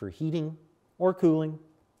be used for heating or cooling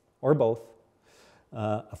or both.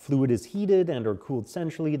 A fluid is heated and or cooled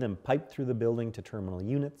centrally, then piped through the building to terminal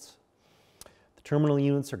units. The terminal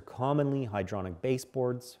units are commonly hydronic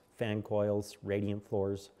baseboards, fan coils, radiant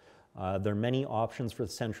floors. There are many options for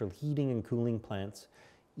central heating and cooling plants,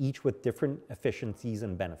 each with different efficiencies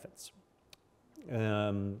and benefits.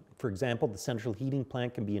 For example, the central heating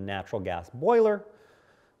plant can be a natural gas boiler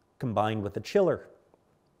combined with a chiller.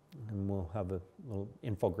 And we'll have a little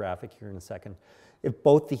infographic here in a second. If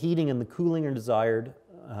both the heating and the cooling are desired,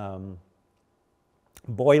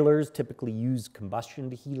 boilers typically use combustion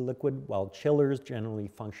to heat a liquid, while chillers generally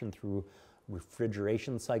function through a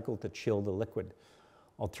refrigeration cycle to chill the liquid.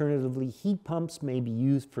 Alternatively, heat pumps may be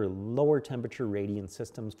used for lower temperature radiant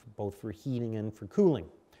systems, both for heating and for cooling.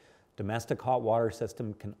 Domestic hot water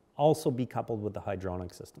system can also be coupled with the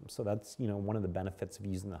hydronic system. So that's, you know, one of the benefits of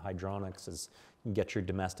using the hydronics is you can get your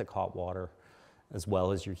domestic hot water as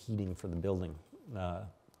well as your heating for the building.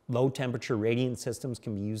 Low temperature radiant systems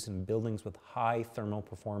can be used in buildings with high thermal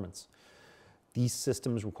performance. These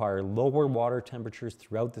systems require lower water temperatures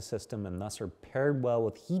throughout the system and thus are paired well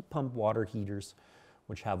with heat pump water heaters,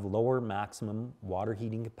 which have lower maximum water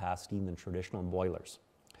heating capacity than traditional boilers.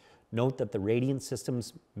 Note that the radiant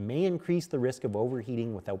systems may increase the risk of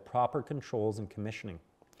overheating without proper controls and commissioning.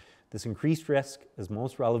 This increased risk is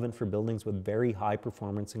most relevant for buildings with very high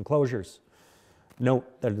performance enclosures.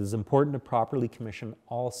 Note that it is important to properly commission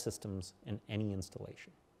all systems in any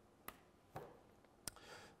installation.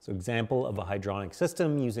 So example of a hydronic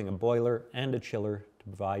system using a boiler and a chiller to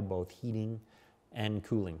provide both heating and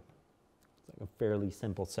cooling. It's like a fairly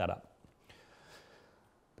simple setup.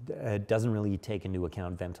 It doesn't really take into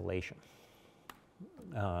account ventilation.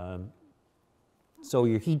 So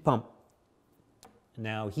your heat pump.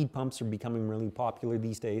 Now, heat pumps are becoming really popular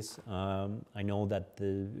these days. I know that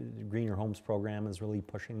the Greener Homes program is really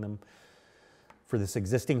pushing them for this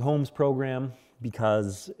existing homes program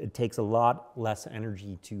because it takes a lot less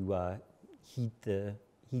energy to heat the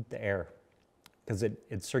air, because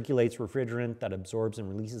it circulates refrigerant that absorbs and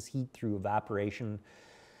releases heat through evaporation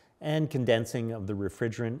and condensing of the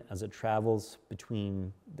refrigerant as it travels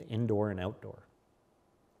between the indoor and outdoor.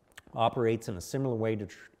 Operates in a similar way to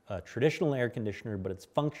a traditional air conditioner, but its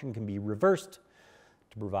function can be reversed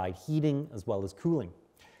to provide heating as well as cooling.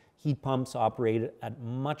 Heat pumps operate at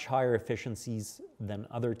much higher efficiencies than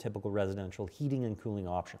other typical residential heating and cooling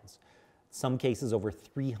options. In some cases, over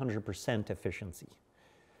 300% efficiency.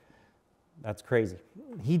 That's crazy.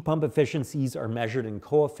 Heat pump efficiencies are measured in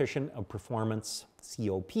coefficient of performance,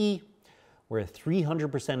 COP, where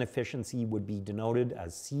 300% efficiency would be denoted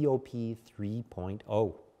as COP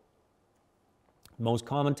 3.0. Most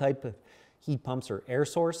common type of heat pumps are air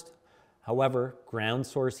sourced. However, ground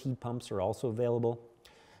source heat pumps are also available.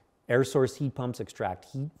 Air source heat pumps extract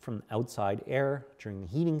heat from outside air during the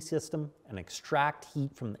heating system and extract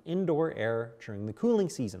heat from the indoor air during the cooling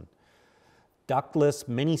season. Ductless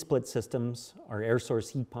mini-split systems are air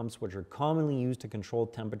source heat pumps which are commonly used to control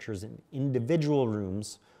temperatures in individual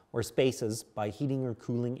rooms or spaces by heating or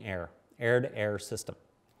cooling air-to-air system.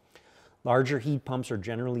 Larger heat pumps are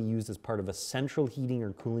generally used as part of a central heating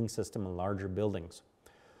or cooling system in larger buildings.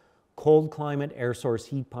 Cold climate air source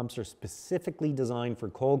heat pumps are specifically designed for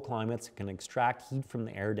cold climates and can extract heat from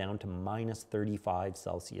the air down to minus 35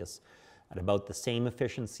 Celsius at about the same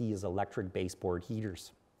efficiency as electric baseboard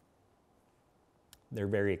heaters. They're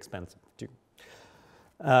very expensive too.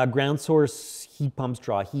 Ground source heat pumps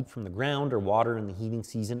draw heat from the ground or water in the heating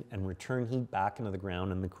season and return heat back into the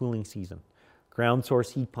ground in the cooling season. Ground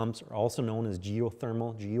source heat pumps are also known as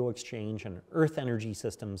geothermal, geo-exchange, and earth energy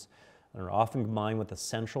systems and are often combined with a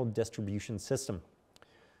central distribution system.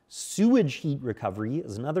 Sewage heat recovery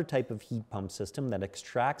is another type of heat pump system that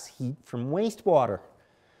extracts heat from wastewater.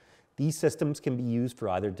 These systems can be used for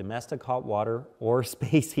either domestic hot water or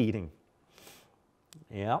space heating.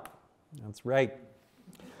 Yep, that's right.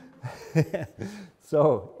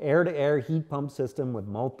 So, air-to-air heat pump system with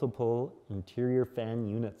multiple interior fan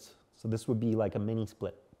units. So this would be like a mini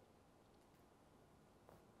split.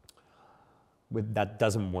 That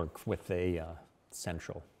doesn't work with a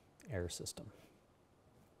central air system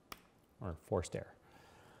or forced air.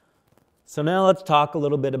 So now let's talk a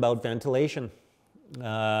little bit about ventilation.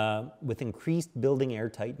 With increased building air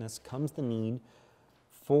tightness comes the need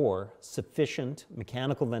for sufficient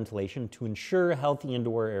mechanical ventilation to ensure a healthy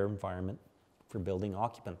indoor air environment for building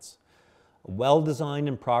occupants. A well-designed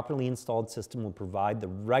and properly installed system will provide the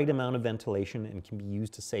right amount of ventilation and can be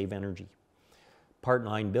used to save energy. Part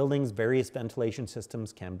 9 buildings, various ventilation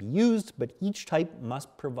systems can be used, but each type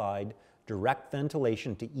must provide direct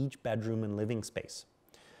ventilation to each bedroom and living space.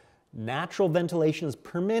 Natural ventilation is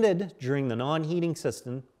permitted during the non-heating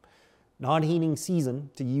season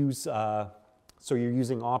to use, so you're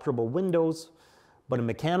using operable windows, but a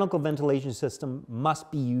mechanical ventilation system must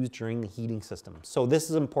be used during the heating system. So this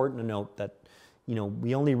is important to note that,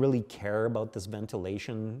 we only really care about this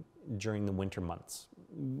ventilation during the winter months.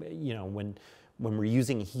 When we're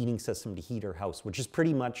using a heating system to heat our house, which is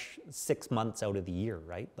pretty much 6 months out of the year,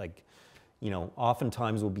 right? Like,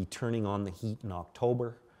 oftentimes we'll be turning on the heat in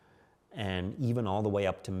October and even all the way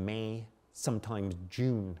up to May, sometimes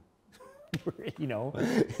June.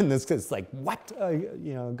 And this is like, what?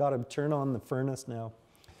 Got to turn on the furnace now.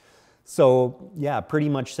 So yeah, pretty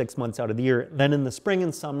much 6 months out of the year. Then in the spring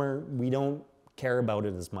and summer, we don't care about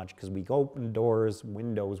it as much because we open doors,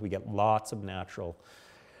 windows, we get lots of natural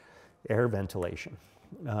air ventilation.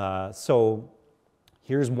 So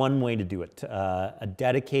here's one way to do it. A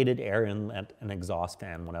dedicated air inlet and exhaust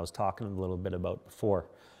fan, what I was talking a little bit about before.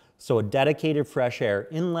 So a dedicated fresh air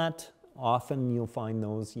inlet, often you'll find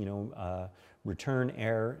those, return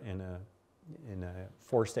air in a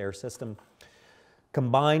forced air system.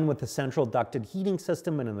 Combined with a central ducted heating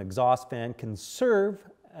system and an exhaust fan can serve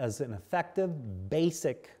as an effective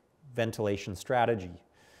basic ventilation strategy.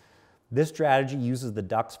 This strategy uses the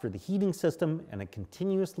ducts for the heating system and a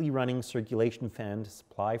continuously running circulation fan to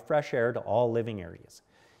supply fresh air to all living areas,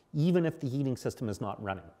 even if the heating system is not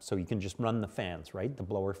running. So you can just run the fans, right? The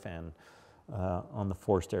blower fan on the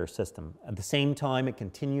forced air system. At the same time, a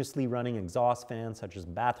continuously running exhaust fan, such as a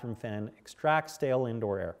bathroom fan, extracts stale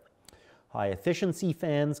indoor air. High efficiency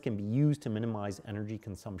fans can be used to minimize energy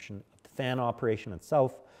consumption of the fan operation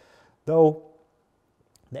itself, though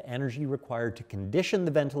the energy required to condition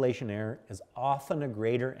the ventilation air is often a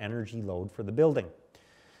greater energy load for the building.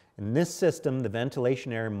 In this system, the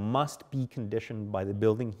ventilation air must be conditioned by the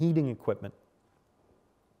building heating equipment.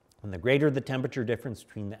 And the greater the temperature difference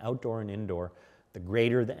between the outdoor and indoor, the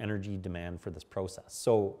greater the energy demand for this process.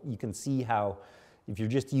 So you can see how if you're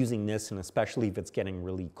just using this, and especially if it's getting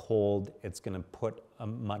really cold, it's going to put a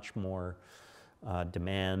much more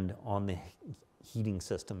demand on the heating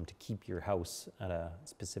system to keep your house at a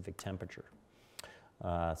specific temperature.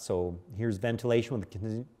 So here's ventilation with a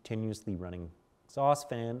continuously running exhaust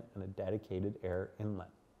fan and a dedicated air inlet.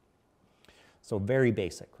 So very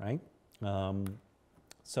basic, right?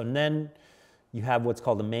 So then you have what's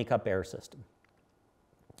called a make-up air system.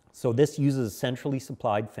 So this uses a centrally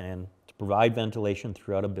supplied fan to provide ventilation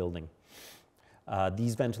throughout a building.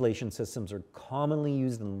 These ventilation systems are commonly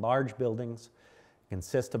used in large buildings,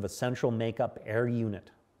 consist of a central make-up air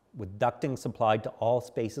unit with ducting supplied to all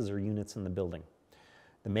spaces or units in the building.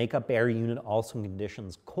 The make-up air unit also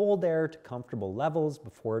conditions cold air to comfortable levels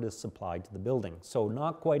before it is supplied to the building. So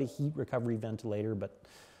not quite a heat recovery ventilator, but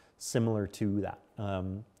similar to that.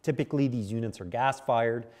 Typically, these units are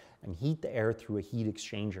gas-fired and heat the air through a heat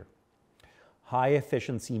exchanger.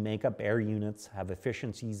 High-efficiency make-up air units have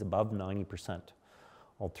efficiencies above 90%.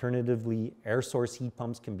 Alternatively, air source heat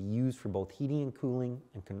pumps can be used for both heating and cooling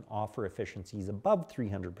and can offer efficiencies above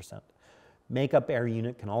 300%. Make-up air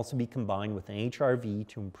unit can also be combined with an HRV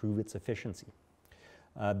to improve its efficiency.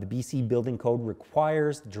 The BC Building Code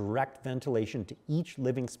requires direct ventilation to each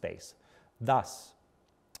living space. Thus,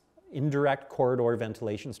 indirect corridor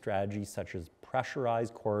ventilation strategies such as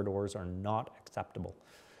pressurized corridors are not acceptable.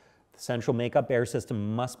 The central make-up air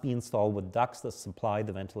system must be installed with ducts that supply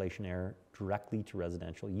the ventilation air directly to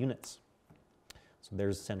residential units. So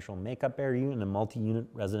there's a central make-up air unit in a multi-unit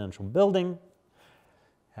residential building.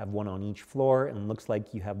 Have one on each floor, and it looks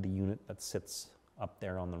like you have the unit that sits up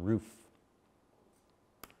there on the roof.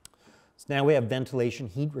 So now we have ventilation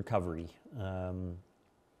heat recovery.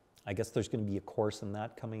 I guess there's going to be a course in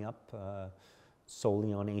that coming up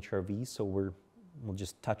solely on HRV, so we'll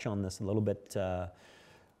just touch on this a little bit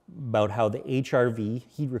about how the HRV,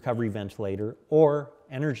 heat recovery ventilator, or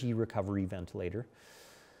energy recovery ventilator,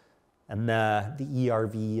 and the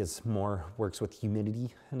ERV is more works with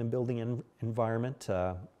humidity in a building environment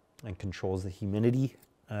and controls the humidity.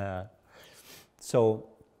 So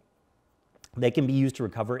they can be used to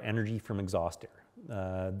recover energy from exhaust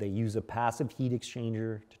air. They use a passive heat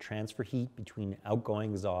exchanger to transfer heat between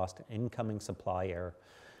outgoing exhaust and incoming supply air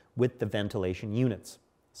with the ventilation units.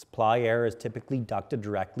 Supply air is typically ducted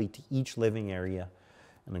directly to each living area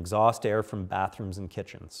and exhaust air from bathrooms and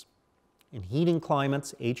kitchens. In heating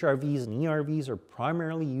climates, HRVs and ERVs are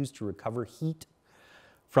primarily used to recover heat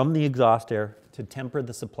from the exhaust air to temper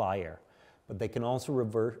the supply air, but they can also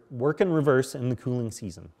work in reverse in the cooling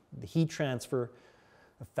season. The heat transfer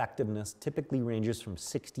effectiveness typically ranges from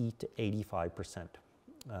 60 to 85%.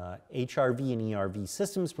 HRV and ERV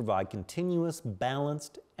systems provide continuous,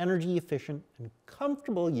 balanced, energy-efficient, and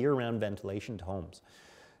comfortable year-round ventilation to homes.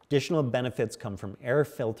 Additional benefits come from air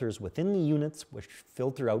filters within the units, which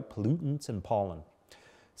filter out pollutants and pollen.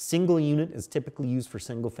 Single unit is typically used for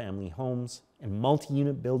single-family homes. In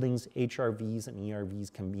multi-unit buildings, HRVs and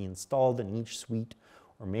ERVs can be installed in each suite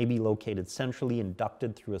or may be located centrally and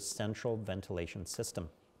ducted through a central ventilation system.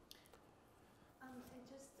 And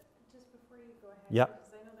just before you go ahead, Yeah.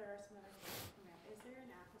 because I know there are some other questions coming up, is there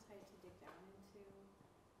an appetite to dig down into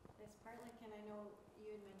this part? Like, and I know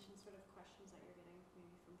you had mentioned sort of questions that you're getting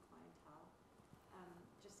maybe from clientele.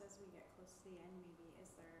 Just as we get close to the end, maybe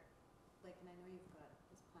is there, like, and I know you've got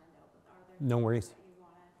this planned out, but are there No things worries. that you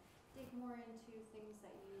want to dig more into, things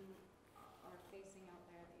that you are facing out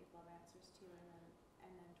there that you'd love answers to, and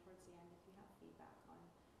then towards the end, if you have feedback on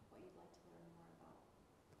what you'd like to learn more about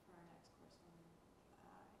for our next course on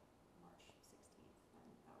March 16th, then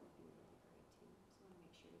that would be really great too. So I want to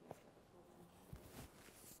make sure you guys get the full benefit of this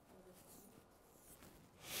one. Sorry.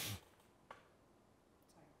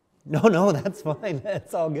 No, that's fine.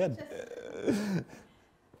 It's all good.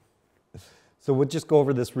 So we'll just go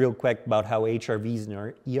over this real quick about how HRVs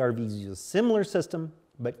and ERVs use a similar system,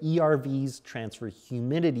 but ERVs transfer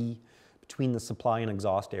humidity between the supply and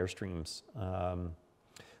exhaust air streams.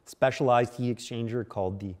 Specialized heat exchanger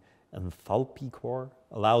called the enthalpy core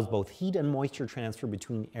allows both heat and moisture transfer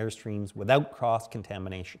between air streams without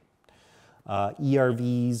cross-contamination.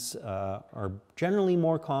 ERVs are generally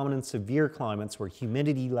more common in severe climates where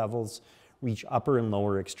humidity levels reach upper and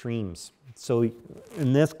lower extremes. So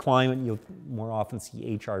in this climate, you'll more often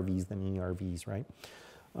see HRVs than ERVs, right?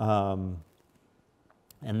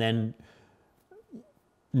 And then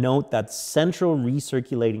note that central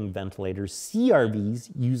recirculating ventilators,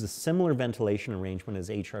 CRVs, use a similar ventilation arrangement as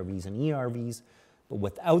HRVs and ERVs, but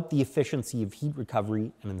without the efficiency of heat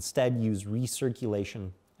recovery and instead use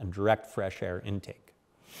recirculation and direct fresh air intake.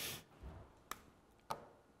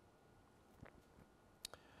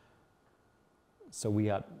 So we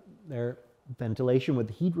got there ventilation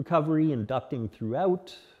with heat recovery and ducting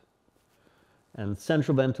throughout. And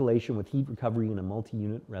central ventilation with heat recovery in a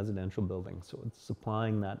multi-unit residential building. So it's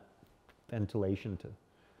supplying that ventilation to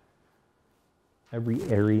every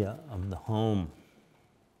area of the home.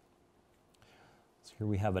 So here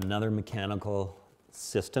we have another mechanical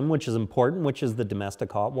system, which is important, which is the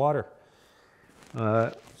domestic hot water.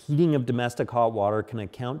 Heating of domestic hot water can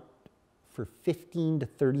account for 15 to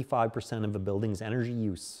 35% of a building's energy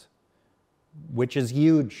use, which is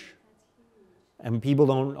huge. And people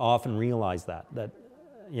don't often realize that,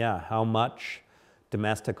 yeah, how much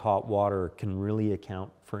domestic hot water can really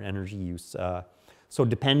account for energy use. So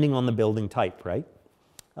depending on the building type, right?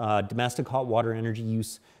 Domestic hot water energy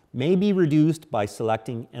use may be reduced by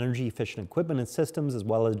selecting energy efficient equipment and systems, as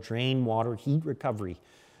well as drain water heat recovery.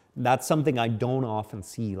 That's something I don't often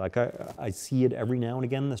see. Like I see it every now and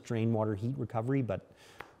again, this drain water heat recovery, but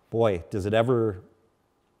boy, does it ever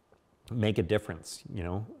make a difference, you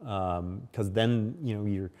know? Because then, you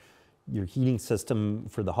know, your heating system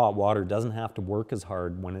for the hot water doesn't have to work as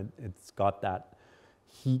hard when it's got that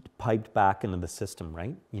heat piped back into the system,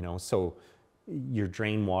 right? You know, so your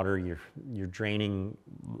drain water, you're draining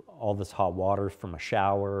all this hot water from a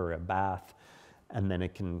shower or a bath, and then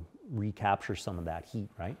it can recapture some of that heat,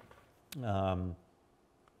 right?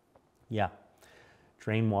 Yeah.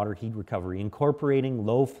 Drain water heat recovery. Incorporating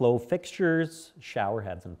low flow fixtures, shower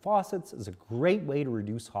heads and faucets is a great way to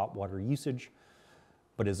reduce hot water usage,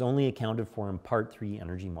 but is only accounted for in Part 3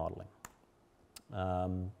 energy modeling.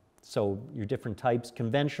 So your different types.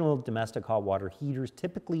 Conventional domestic hot water heaters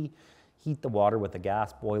typically heat the water with a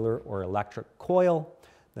gas boiler or electric coil,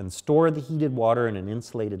 then store the heated water in an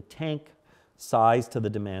insulated tank sized to the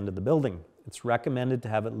demand of the building. It's recommended to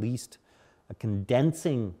have at least a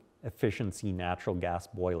condensing efficiency natural gas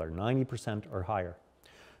boiler, 90% or higher.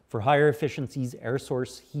 For higher efficiencies, air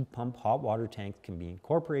source heat pump hot water tanks can be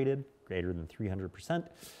incorporated, greater than 300%.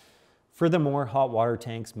 Furthermore, hot water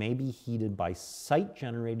tanks may be heated by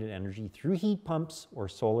site-generated energy through heat pumps or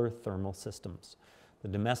solar thermal systems. The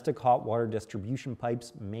domestic hot water distribution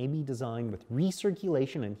pipes may be designed with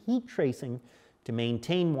recirculation and heat tracing to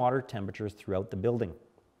maintain water temperatures throughout the building.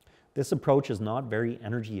 This approach is not very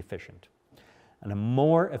energy efficient. And a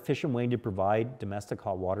more efficient way to provide domestic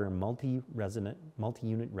hot water in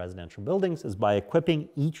multi-unit residential buildings is by equipping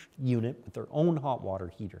each unit with their own hot water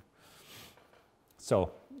heater.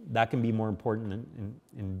 So that can be more important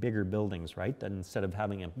in bigger buildings, right? That instead of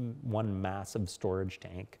having one massive storage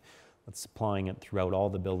tank that's supplying it throughout all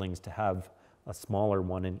the buildings, to have a smaller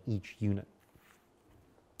one in each unit.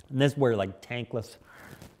 And this is where like tankless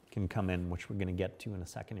can come in, which we're going to get to in a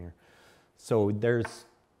second here. So there's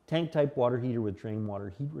tank type water heater with drain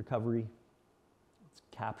water heat recovery. It's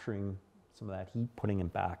capturing some of that heat, putting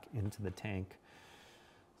it back into the tank.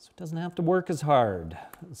 So it doesn't have to work as hard.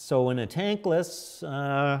 So in a tankless,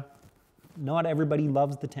 not everybody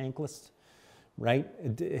loves the tankless, right?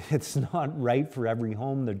 It's not right for every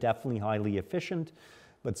home. They're definitely highly efficient,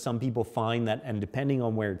 but some people find that, and depending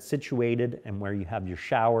on where it's situated and where you have your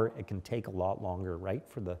shower, it can take a lot longer, right,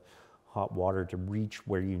 for the hot water to reach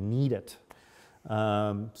where you need it.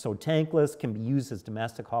 So tankless can be used as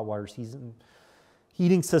domestic hot water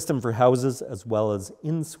heating system for houses, as well as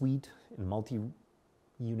in-suite and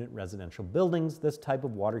multi-unit residential buildings. This type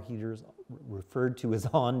of water heater is referred to as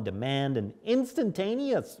on-demand and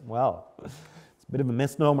instantaneous. Well, it's a bit of a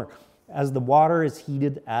misnomer, as the water is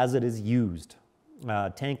heated as it is used.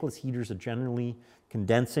 Tankless heaters are generally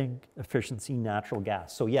condensing efficiency natural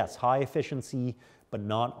gas. So yes, high efficiency, but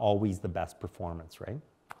not always the best performance, right?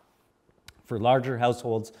 For larger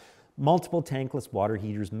households, multiple tankless water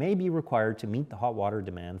heaters may be required to meet the hot water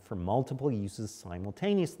demand for multiple uses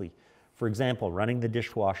simultaneously. For example, running the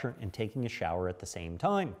dishwasher and taking a shower at the same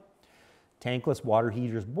time. Tankless water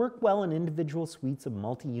heaters work well in individual suites of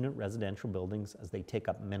multi-unit residential buildings as they take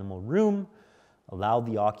up minimal room, allow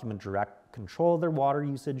the occupant direct control of their water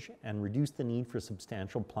usage, and reduce the need for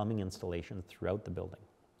substantial plumbing installations throughout the building.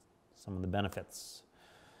 Some of the benefits.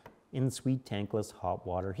 In-suite tankless hot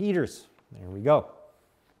water heaters. There we go.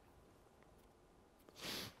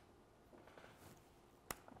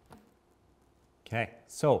 Okay,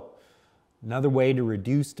 so another way to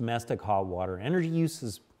reduce domestic hot water energy use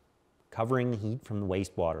is covering the heat from the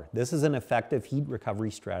wastewater. This is an effective heat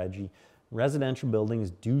recovery strategy in residential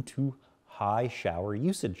buildings due to high shower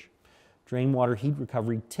usage. Drain water heat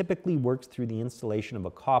recovery typically works through the installation of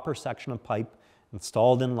a copper section of pipe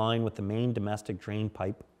installed in line with the main domestic drain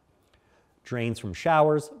pipe. Drains from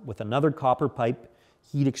showers with another copper pipe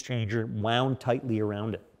heat exchanger wound tightly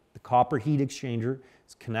around it. The copper heat exchanger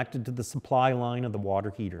is connected to the supply line of the water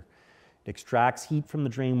heater. It extracts heat from the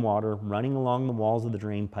drain water running along the walls of the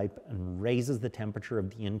drain pipe and raises the temperature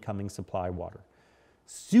of the incoming supply water.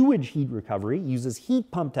 Sewage heat recovery uses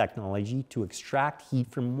heat pump technology to extract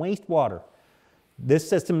heat from wastewater. This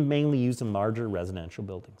system is mainly used in larger residential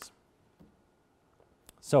buildings.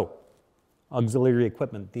 So, auxiliary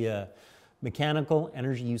equipment. The mechanical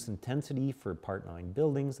energy use intensity for Part 9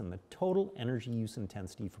 buildings and the total energy use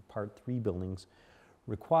intensity for Part 3 buildings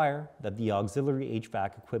require that the auxiliary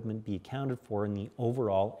HVAC equipment be accounted for in the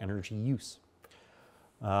overall energy use.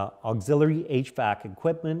 Auxiliary HVAC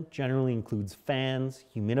equipment generally includes fans,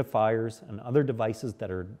 humidifiers, and other devices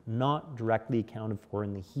that are not directly accounted for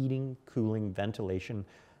in the heating, cooling, ventilation,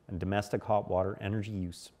 and domestic hot water energy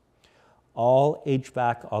use. All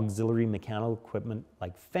HVAC auxiliary mechanical equipment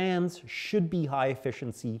like fans should be high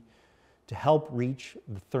efficiency to help reach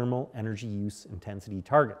the thermal energy use intensity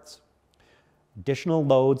targets. Additional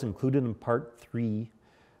loads included in Part 3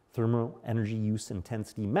 thermal energy use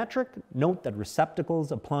intensity metric note that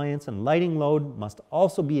receptacles, appliance, and lighting load must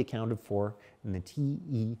also be accounted for in the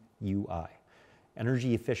TEUI.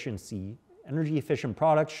 Energy efficient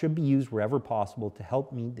products should be used wherever possible to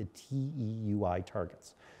help meet the TEUI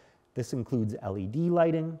targets. This includes LED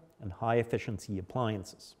lighting and high efficiency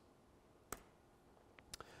appliances.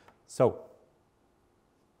 So,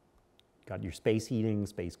 got your space heating,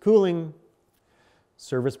 space cooling,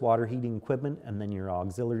 service water heating equipment, and then your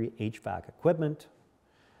auxiliary HVAC equipment.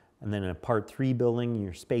 And then in a Part 3 building,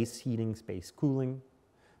 your space heating, space cooling,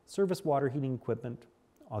 service water heating equipment,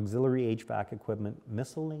 auxiliary HVAC equipment,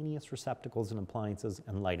 miscellaneous receptacles and appliances,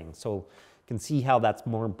 and lighting. So you can see how that's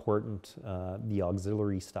more important, the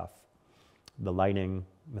auxiliary stuff. The lighting,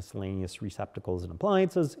 miscellaneous receptacles and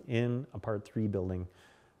appliances in a Part 3 building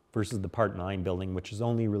versus the Part 9 building, which is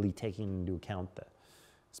only really taking into account the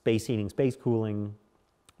space heating, space cooling,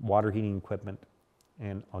 water heating equipment,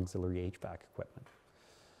 and auxiliary HVAC equipment.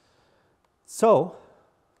 So,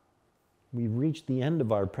 we've reached the end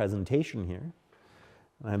of our presentation here.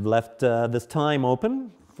 I've left this time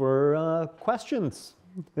open for questions.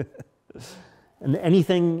 And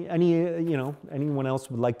anyone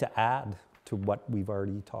else would like to add to what we've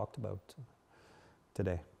already talked about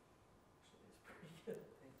today?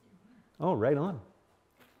 Oh, right on.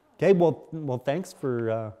 Okay, well, thanks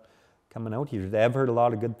for coming out here today. I've heard a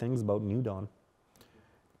lot of good things about New Dawn.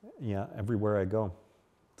 Yeah, everywhere I go.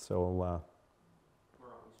 So We're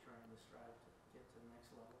always trying to strive to get to the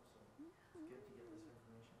next level, so it's good to get this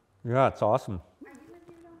information. yeah, it's awesome. Are you with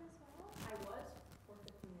New Dawn as well? I was for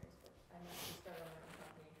 15 years, but I'm actually started my own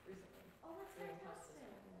company recently. Oh, that's Doing house fantastic.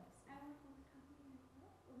 design, yes. I work with a company.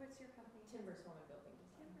 What's your company? Timbers Home and Building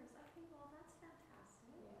Design. Timbers. Okay, well, that's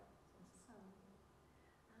fantastic. Yeah. Awesome. Great.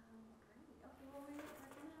 Okay, well, we're gonna,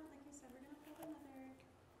 like I said, we're gonna put another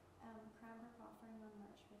Cranbrook offering on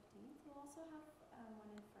March 15th. We'll also have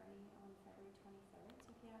one in Fernie on February 23rd.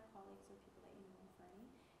 So if you have colleagues or people that you know in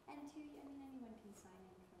Fernie, and anyone can sign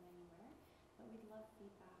in from anywhere. But we'd love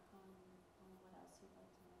feedback on what else you'd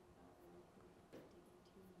like to learn about or anything you'd like to dig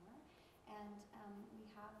into more. And we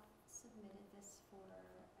have submitted this for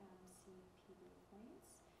CPD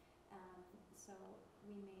points. So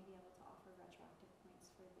we may be able to offer retroactive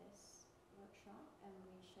points for this workshop, and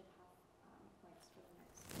we should have points for the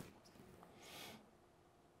next workshops coming up as well.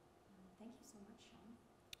 Thank you so much, Sean.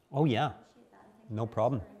 Oh, yeah. Appreciate that. And thank No you guys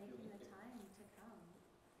problem. for making the time to come.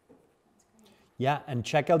 That's great. Yeah, and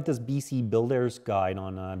check out this BC Builders Guide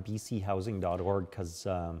on bchousing.org because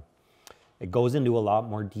it goes into a lot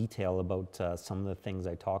more detail about some of the things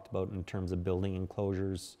I talked about in terms of building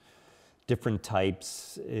enclosures, different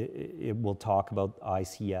types. It will talk about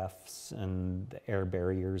ICFs and the air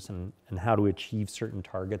barriers and how to achieve certain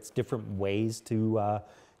targets, different ways to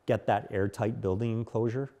get that airtight building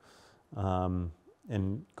enclosure,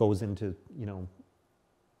 and goes into,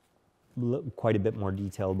 quite a bit more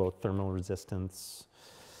detail about thermal resistance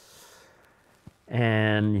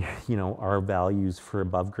and, our values for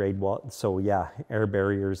above grade wall. So yeah, air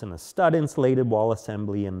barriers and a stud insulated wall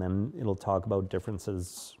assembly, and then it'll talk about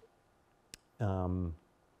differences for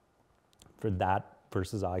that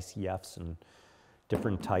versus ICFs and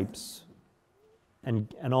different types,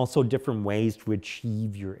 and also different ways to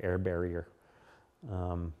achieve your air barrier.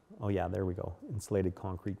 Oh yeah, there we go. Insulated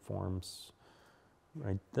concrete forms,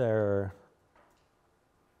 right there.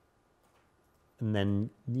 And then,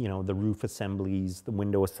 the roof assemblies, the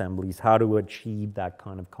window assemblies, how to achieve that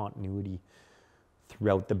kind of continuity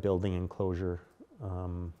throughout the building enclosure.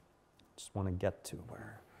 Just want to get to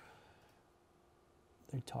where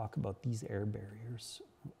they talk about these air barriers.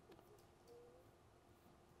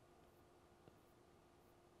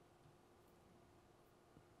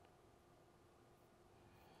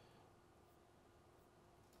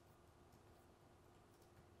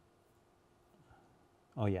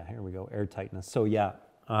 Oh yeah, here we go, air tightness. So yeah,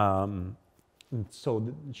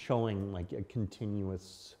 showing like a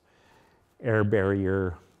continuous air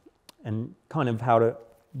barrier and kind of how to,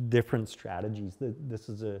 different strategies. This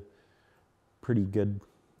is a pretty good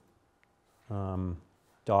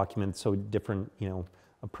document. So different,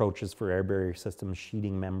 approaches for air barrier systems,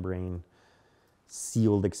 sheeting membrane,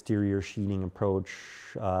 sealed exterior sheeting approach,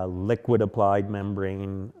 liquid applied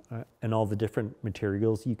membrane, and all the different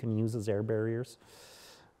materials you can use as air barriers.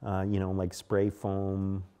 Like spray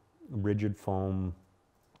foam, rigid foam,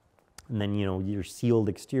 and then, your sealed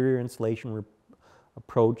exterior insulation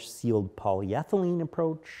approach, sealed polyethylene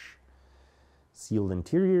approach, sealed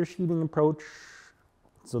interior sheeting approach.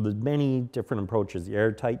 So there's many different approaches, the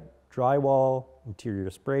airtight drywall, interior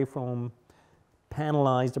spray foam,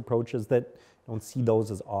 panelized approaches that don't see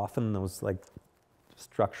those as often, those like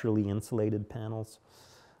structurally insulated panels.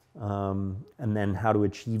 And then how to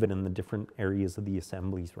achieve it in the different areas of the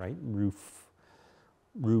assemblies, right? Roof,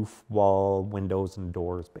 wall, windows, and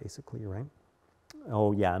doors, basically, right?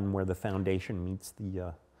 Oh yeah, and where the foundation meets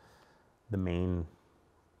the main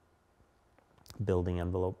building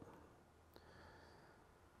envelope.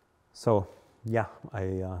 So yeah,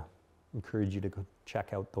 I encourage you to go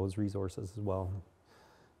check out those resources as well.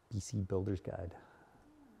 BC Builder's Guide.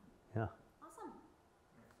 Yeah.